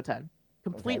 1 out of 10.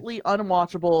 Completely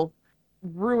unwatchable,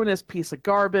 ruinous piece of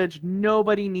garbage.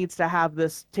 Nobody needs to have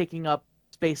this taking up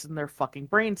space in their fucking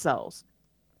brain cells.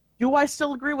 Do I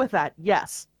still agree with that?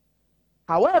 Yes.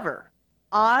 However,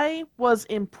 I was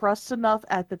impressed enough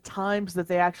at the times that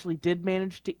they actually did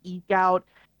manage to eke out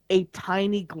a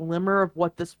tiny glimmer of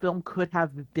what this film could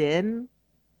have been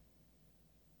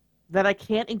that I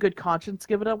can't in good conscience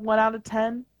give it a 1 out of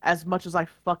 10 as much as I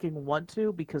fucking want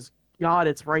to, because God,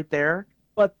 it's right there.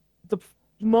 But the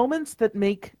moments that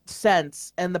make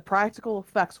sense and the practical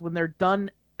effects when they're done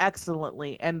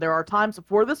excellently, and there are times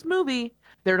for this movie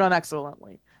they're done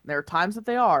excellently, and there are times that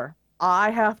they are,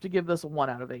 I have to give this a 1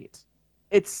 out of 8.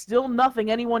 It's still nothing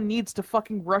anyone needs to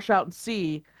fucking rush out and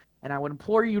see, and I would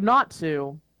implore you not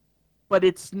to, but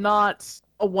it's not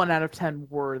a 1 out of 10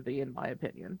 worthy, in my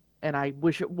opinion. And I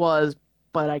wish it was,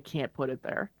 but I can't put it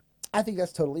there. I think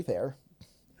that's totally fair.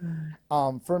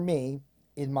 For me,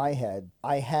 in my head,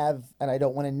 I have, and I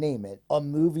don't want to name it, a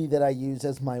movie that I use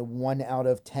as my 1 out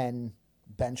of 10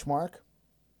 benchmark.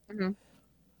 Mm-hmm.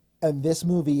 And this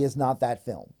movie is not that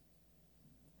film.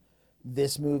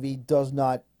 This movie does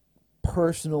not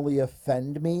personally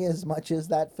offend me as much as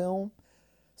that film.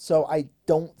 So I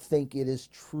don't think it is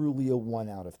truly a 1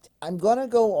 out of 10. I'm going to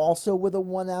go also with a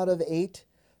 1 out of 8,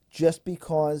 just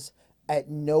because at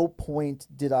no point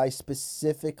did I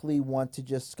specifically want to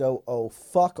just go, oh,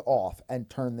 fuck off, and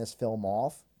turn this film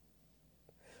off,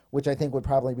 which I think would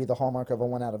probably be the hallmark of a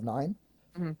 1 out of 9.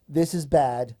 Mm-hmm. This is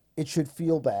bad. It should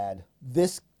feel bad.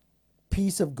 This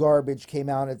piece of garbage came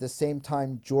out at the same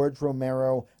time George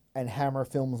Romero and Hammer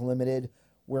Films Limited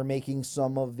were making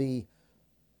some of the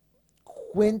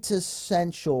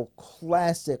quintessential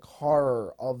classic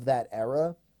horror of that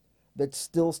era that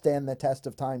still stand the test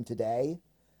of time today.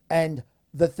 And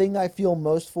the thing I feel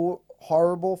most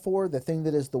horrible for, the thing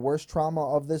that is the worst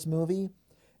trauma of this movie,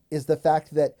 is the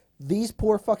fact that these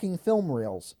poor fucking film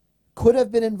reels could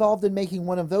have been involved in making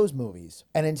one of those movies,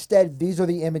 and instead these are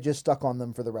the images stuck on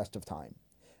them for the rest of time.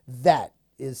 That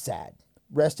is sad.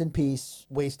 Rest in peace,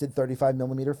 wasted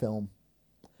 35mm film.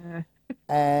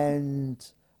 And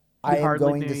I am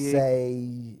going to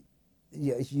say,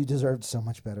 yeah, you deserved so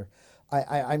much better.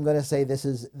 I'm going to say this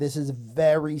is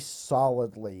very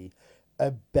solidly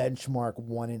a benchmark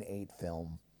 1 in 8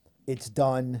 film. It's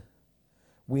done.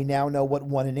 We now know what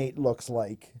 1 in 8 looks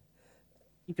like.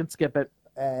 You can skip it.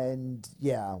 And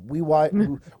yeah, we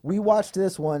watched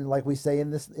this one, like we say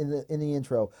in the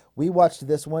intro. We watched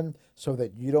this one so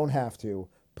that you don't have to.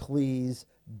 Please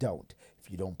don't.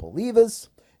 If you don't believe us,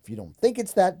 if you don't think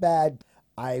it's that bad,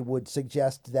 I would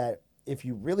suggest that if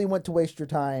you really want to waste your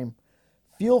time,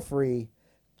 feel free,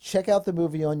 check out the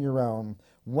movie on your own.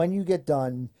 When you get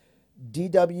done,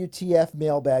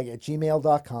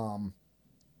 dwtfmailbag@gmail.com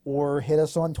or hit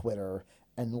us on Twitter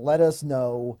and let us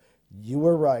know you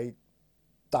were right.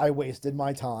 I wasted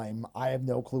my time. I have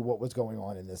no clue what was going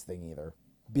on in this thing either.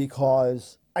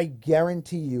 Because I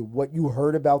guarantee you what you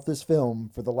heard about this film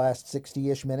for the last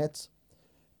 60-ish minutes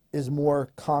is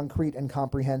more concrete and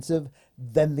comprehensive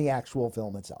than the actual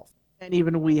film itself. And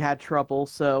even we had trouble,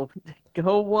 so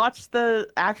go watch the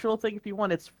actual thing if you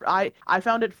want. I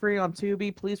found it free on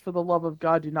Tubi. Please, for the love of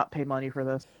God, do not pay money for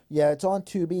this. Yeah, it's on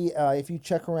Tubi. If you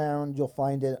check around, you'll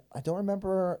find it. I don't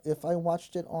remember if I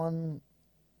watched it on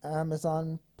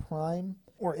Amazon Prime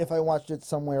or if I watched it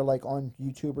somewhere like on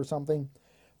YouTube or something.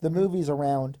 The movie's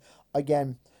around.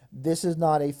 Again, this is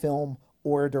not a film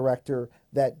or a director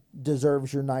that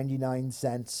deserves your 99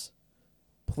 cents.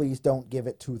 Please don't give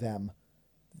it to them.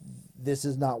 This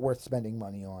is not worth spending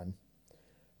money on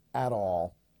at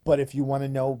all. But if you want to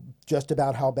know just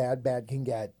about how bad can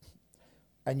get,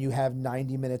 and you have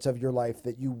 90 minutes of your life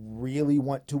that you really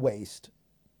want to waste,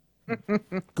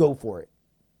 go for it.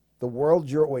 The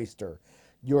world's your oyster.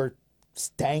 Your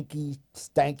stanky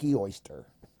oyster.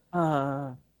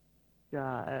 God.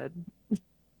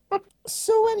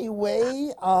 So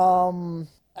anyway,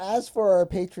 as for our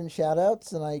patron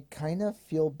shoutouts, and I kind of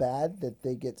feel bad that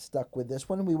they get stuck with this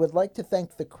one, we would like to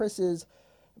thank the Chris's,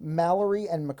 Mallory,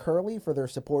 and McCurley for their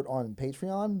support on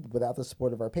Patreon. Without the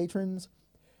support of our patrons,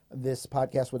 this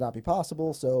podcast would not be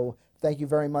possible. So thank you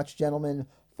very much, gentlemen,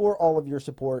 for all of your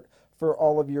support, for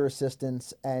all of your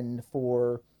assistance, and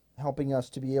for helping us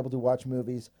to be able to watch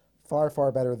movies far,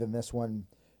 far better than this one.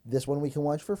 This one we can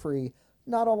watch for free.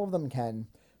 Not all of them can.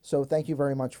 So thank you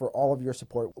very much for all of your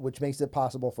support, which makes it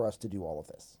possible for us to do all of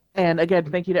this. And again,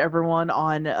 thank you to everyone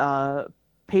on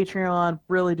Patreon.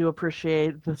 Really do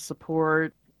appreciate the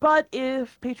support. But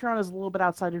if Patreon is a little bit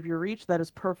outside of your reach, that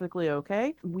is perfectly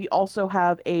okay. We also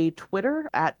have a Twitter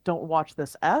at Don't Watch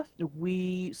This F.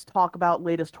 We talk about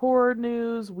latest horror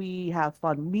news. We have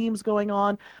fun memes going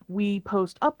on. We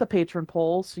post up the patron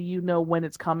poll so you know when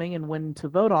it's coming and when to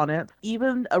vote on it.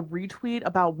 Even a retweet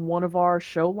about one of our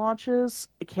show launches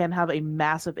can have a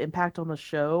massive impact on the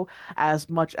show as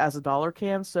much as $1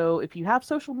 can. So if you have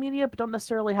social media but don't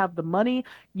necessarily have the money,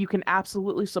 you can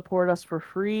absolutely support us for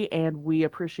free, and we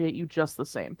appreciate you just the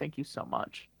same. Thank you so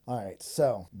much. All right,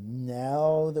 so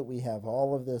now that we have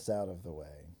all of this out of the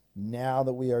way, now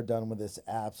that we are done with this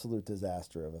absolute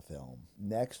disaster of a film,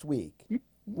 next week,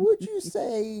 would you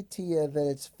say, Tia, that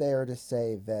it's fair to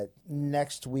say that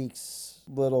next week's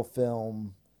little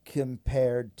film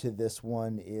compared to this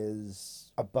one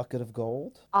is a bucket of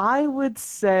gold? I would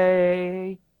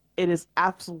say it is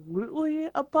absolutely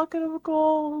a bucket of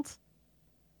gold.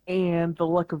 And The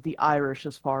Luck of the Irish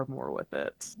is far more with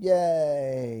it.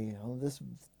 Yay! Well, this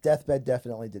deathbed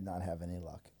definitely did not have any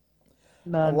luck.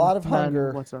 None, a lot of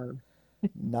hunger, whatsoever.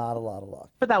 not a lot of luck.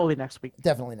 But that will be next week.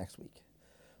 Definitely next week.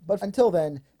 But until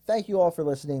then, thank you all for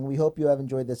listening. We hope you have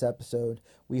enjoyed this episode.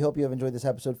 We hope you have enjoyed this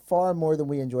episode far more than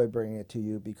we enjoyed bringing it to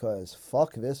you, because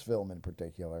fuck this film in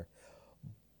particular.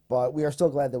 But we are still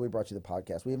glad that we brought you the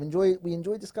podcast. We enjoy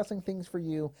discussing things for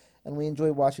you, and we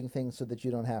enjoy watching things so that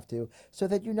you don't have to, so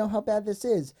that you know how bad this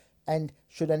is. And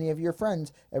should any of your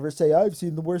friends ever say, I've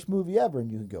seen the worst movie ever,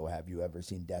 and you can go, have you ever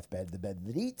seen Deathbed, the Bed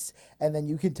That Eats? And then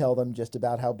you can tell them just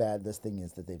about how bad this thing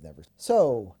is that they've never seen.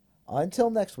 So, until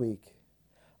next week,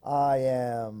 I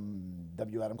am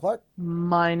W. Adam Clark.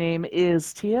 My name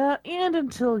is Tia, and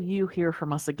until you hear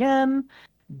from us again,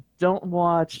 don't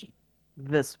watch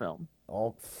this film.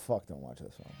 Oh, fuck, don't watch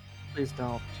this film. Please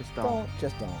don't. Just don't. Don't.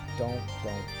 Just don't. Don't.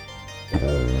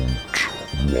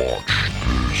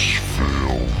 Watch this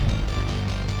film.